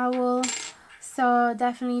is the Owl, so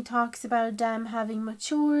definitely talks about them having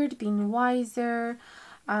matured, being wiser,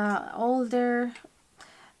 older,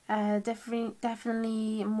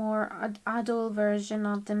 definitely more adult version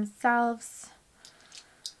of themselves.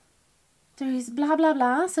 There is blah blah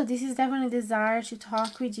blah, so this is definitely desire to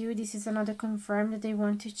talk with you. This is another confirm that they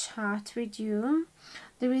want to chat with you.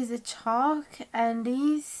 There is a chalk, and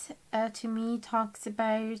this to me talks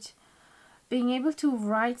about being able to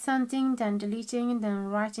write something, then deleting, and then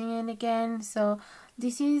writing it again. So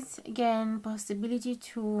this is again possibility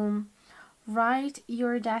to write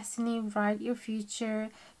your destiny, write your future.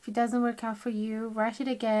 If it doesn't work out for you, write it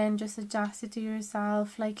again, just adjust it to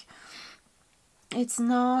yourself. Like, it's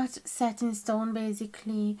not set in stone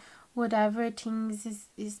basically. Whatever things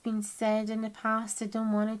is been said in the past, I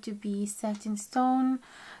don't want it to be set in stone.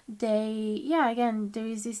 Again, there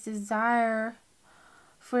is this desire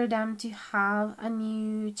for them to have a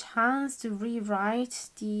new chance to rewrite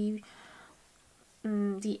the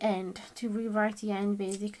end, to rewrite the end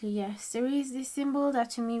basically. Yes, there is this symbol that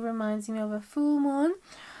to me reminds me of a full moon,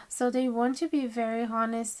 so they want to be very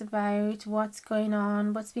honest about what's going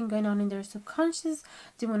on, what's been going on in their subconscious.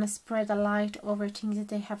 They want to spread a light over things that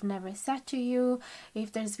they have never said to you.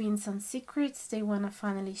 If there's been some secrets, they want to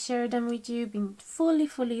finally share them with you, being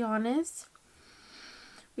fully honest.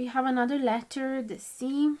 We have another letter, the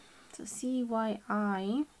C, so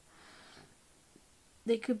CYI.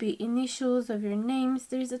 They could be initials of your names.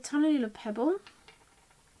 There is a tiny little pebble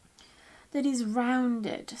that is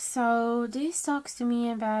rounded. So this talks to me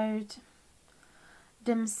about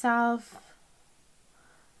themselves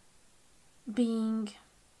being,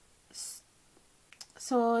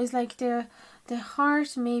 so it's like the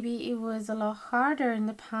heart, maybe it was a lot harder in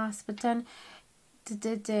the past, but then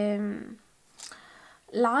the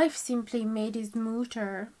life simply made it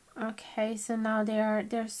smoother. Okay, so now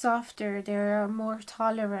they're softer, they're more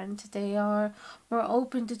tolerant, they are more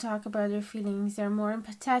open to talk about their feelings, they're more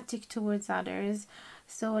empathetic towards others.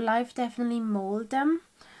 So life definitely mold them.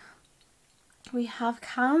 We have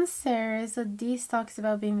Cancer, so this talks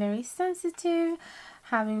about being very sensitive,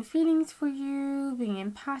 having feelings for you, being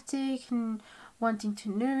empathic and wanting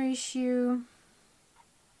to nourish you.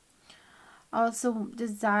 Also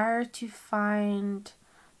desire to find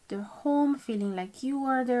their home, feeling like you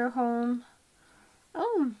are their home.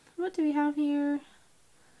 Oh, what do we have here?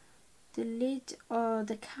 The lid or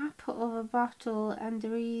the cap of a bottle, and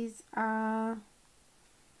there is a, oh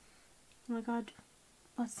my god,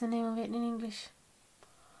 what's the name of it in English?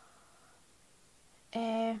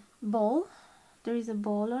 A bowl. There is a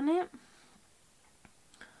bowl on it.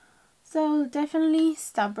 So definitely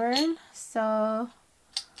stubborn. So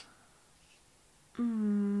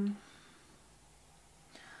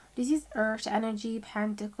This is earth energy,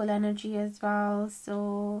 pentacle energy as well.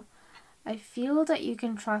 So I feel that you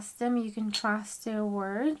can trust them, you can trust their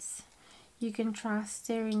words, you can trust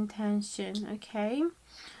their intention, okay?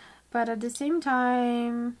 But at the same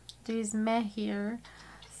time, there's meh here.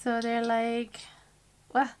 So they're like,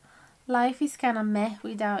 well, life is kind of meh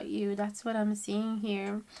without you. That's what I'm seeing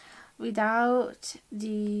here. Without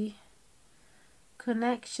the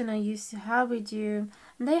connection I used to have with you.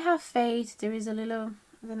 And they have faith. There is a little,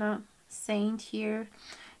 I don't know, saint here.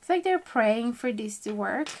 It's like they're praying for this to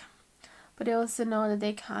work, but they also know that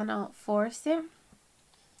they cannot force it.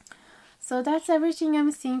 So that's everything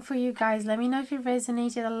I'm seeing for you guys. Let me know if it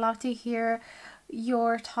resonated. I'd love to hear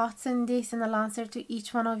your thoughts on this, and I'll answer to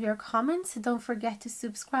each one of your comments. Don't forget to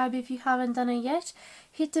subscribe if you haven't done it yet.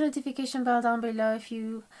 Hit the notification bell down below if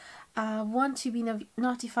you want to be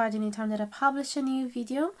notified anytime that I publish a new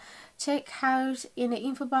video. Check out in the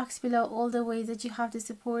info box below all the ways that you have to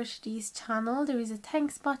support this channel. There is a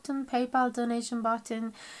thanks button, PayPal donation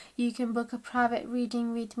button. You can book a private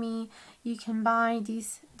reading with me. You can buy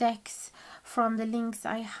these decks from the links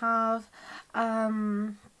I have.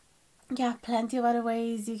 Yeah, plenty of other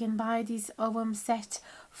ways you can buy this album set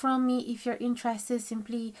from me. If you're interested,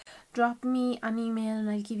 simply drop me an email and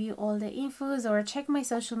I'll give you all the infos, or check my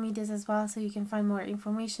social medias as well so you can find more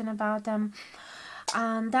information about them.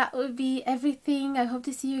 And that would be everything. I hope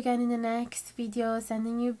to see you again in the next video.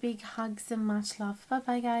 Sending you big hugs and much love. Bye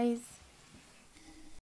bye guys.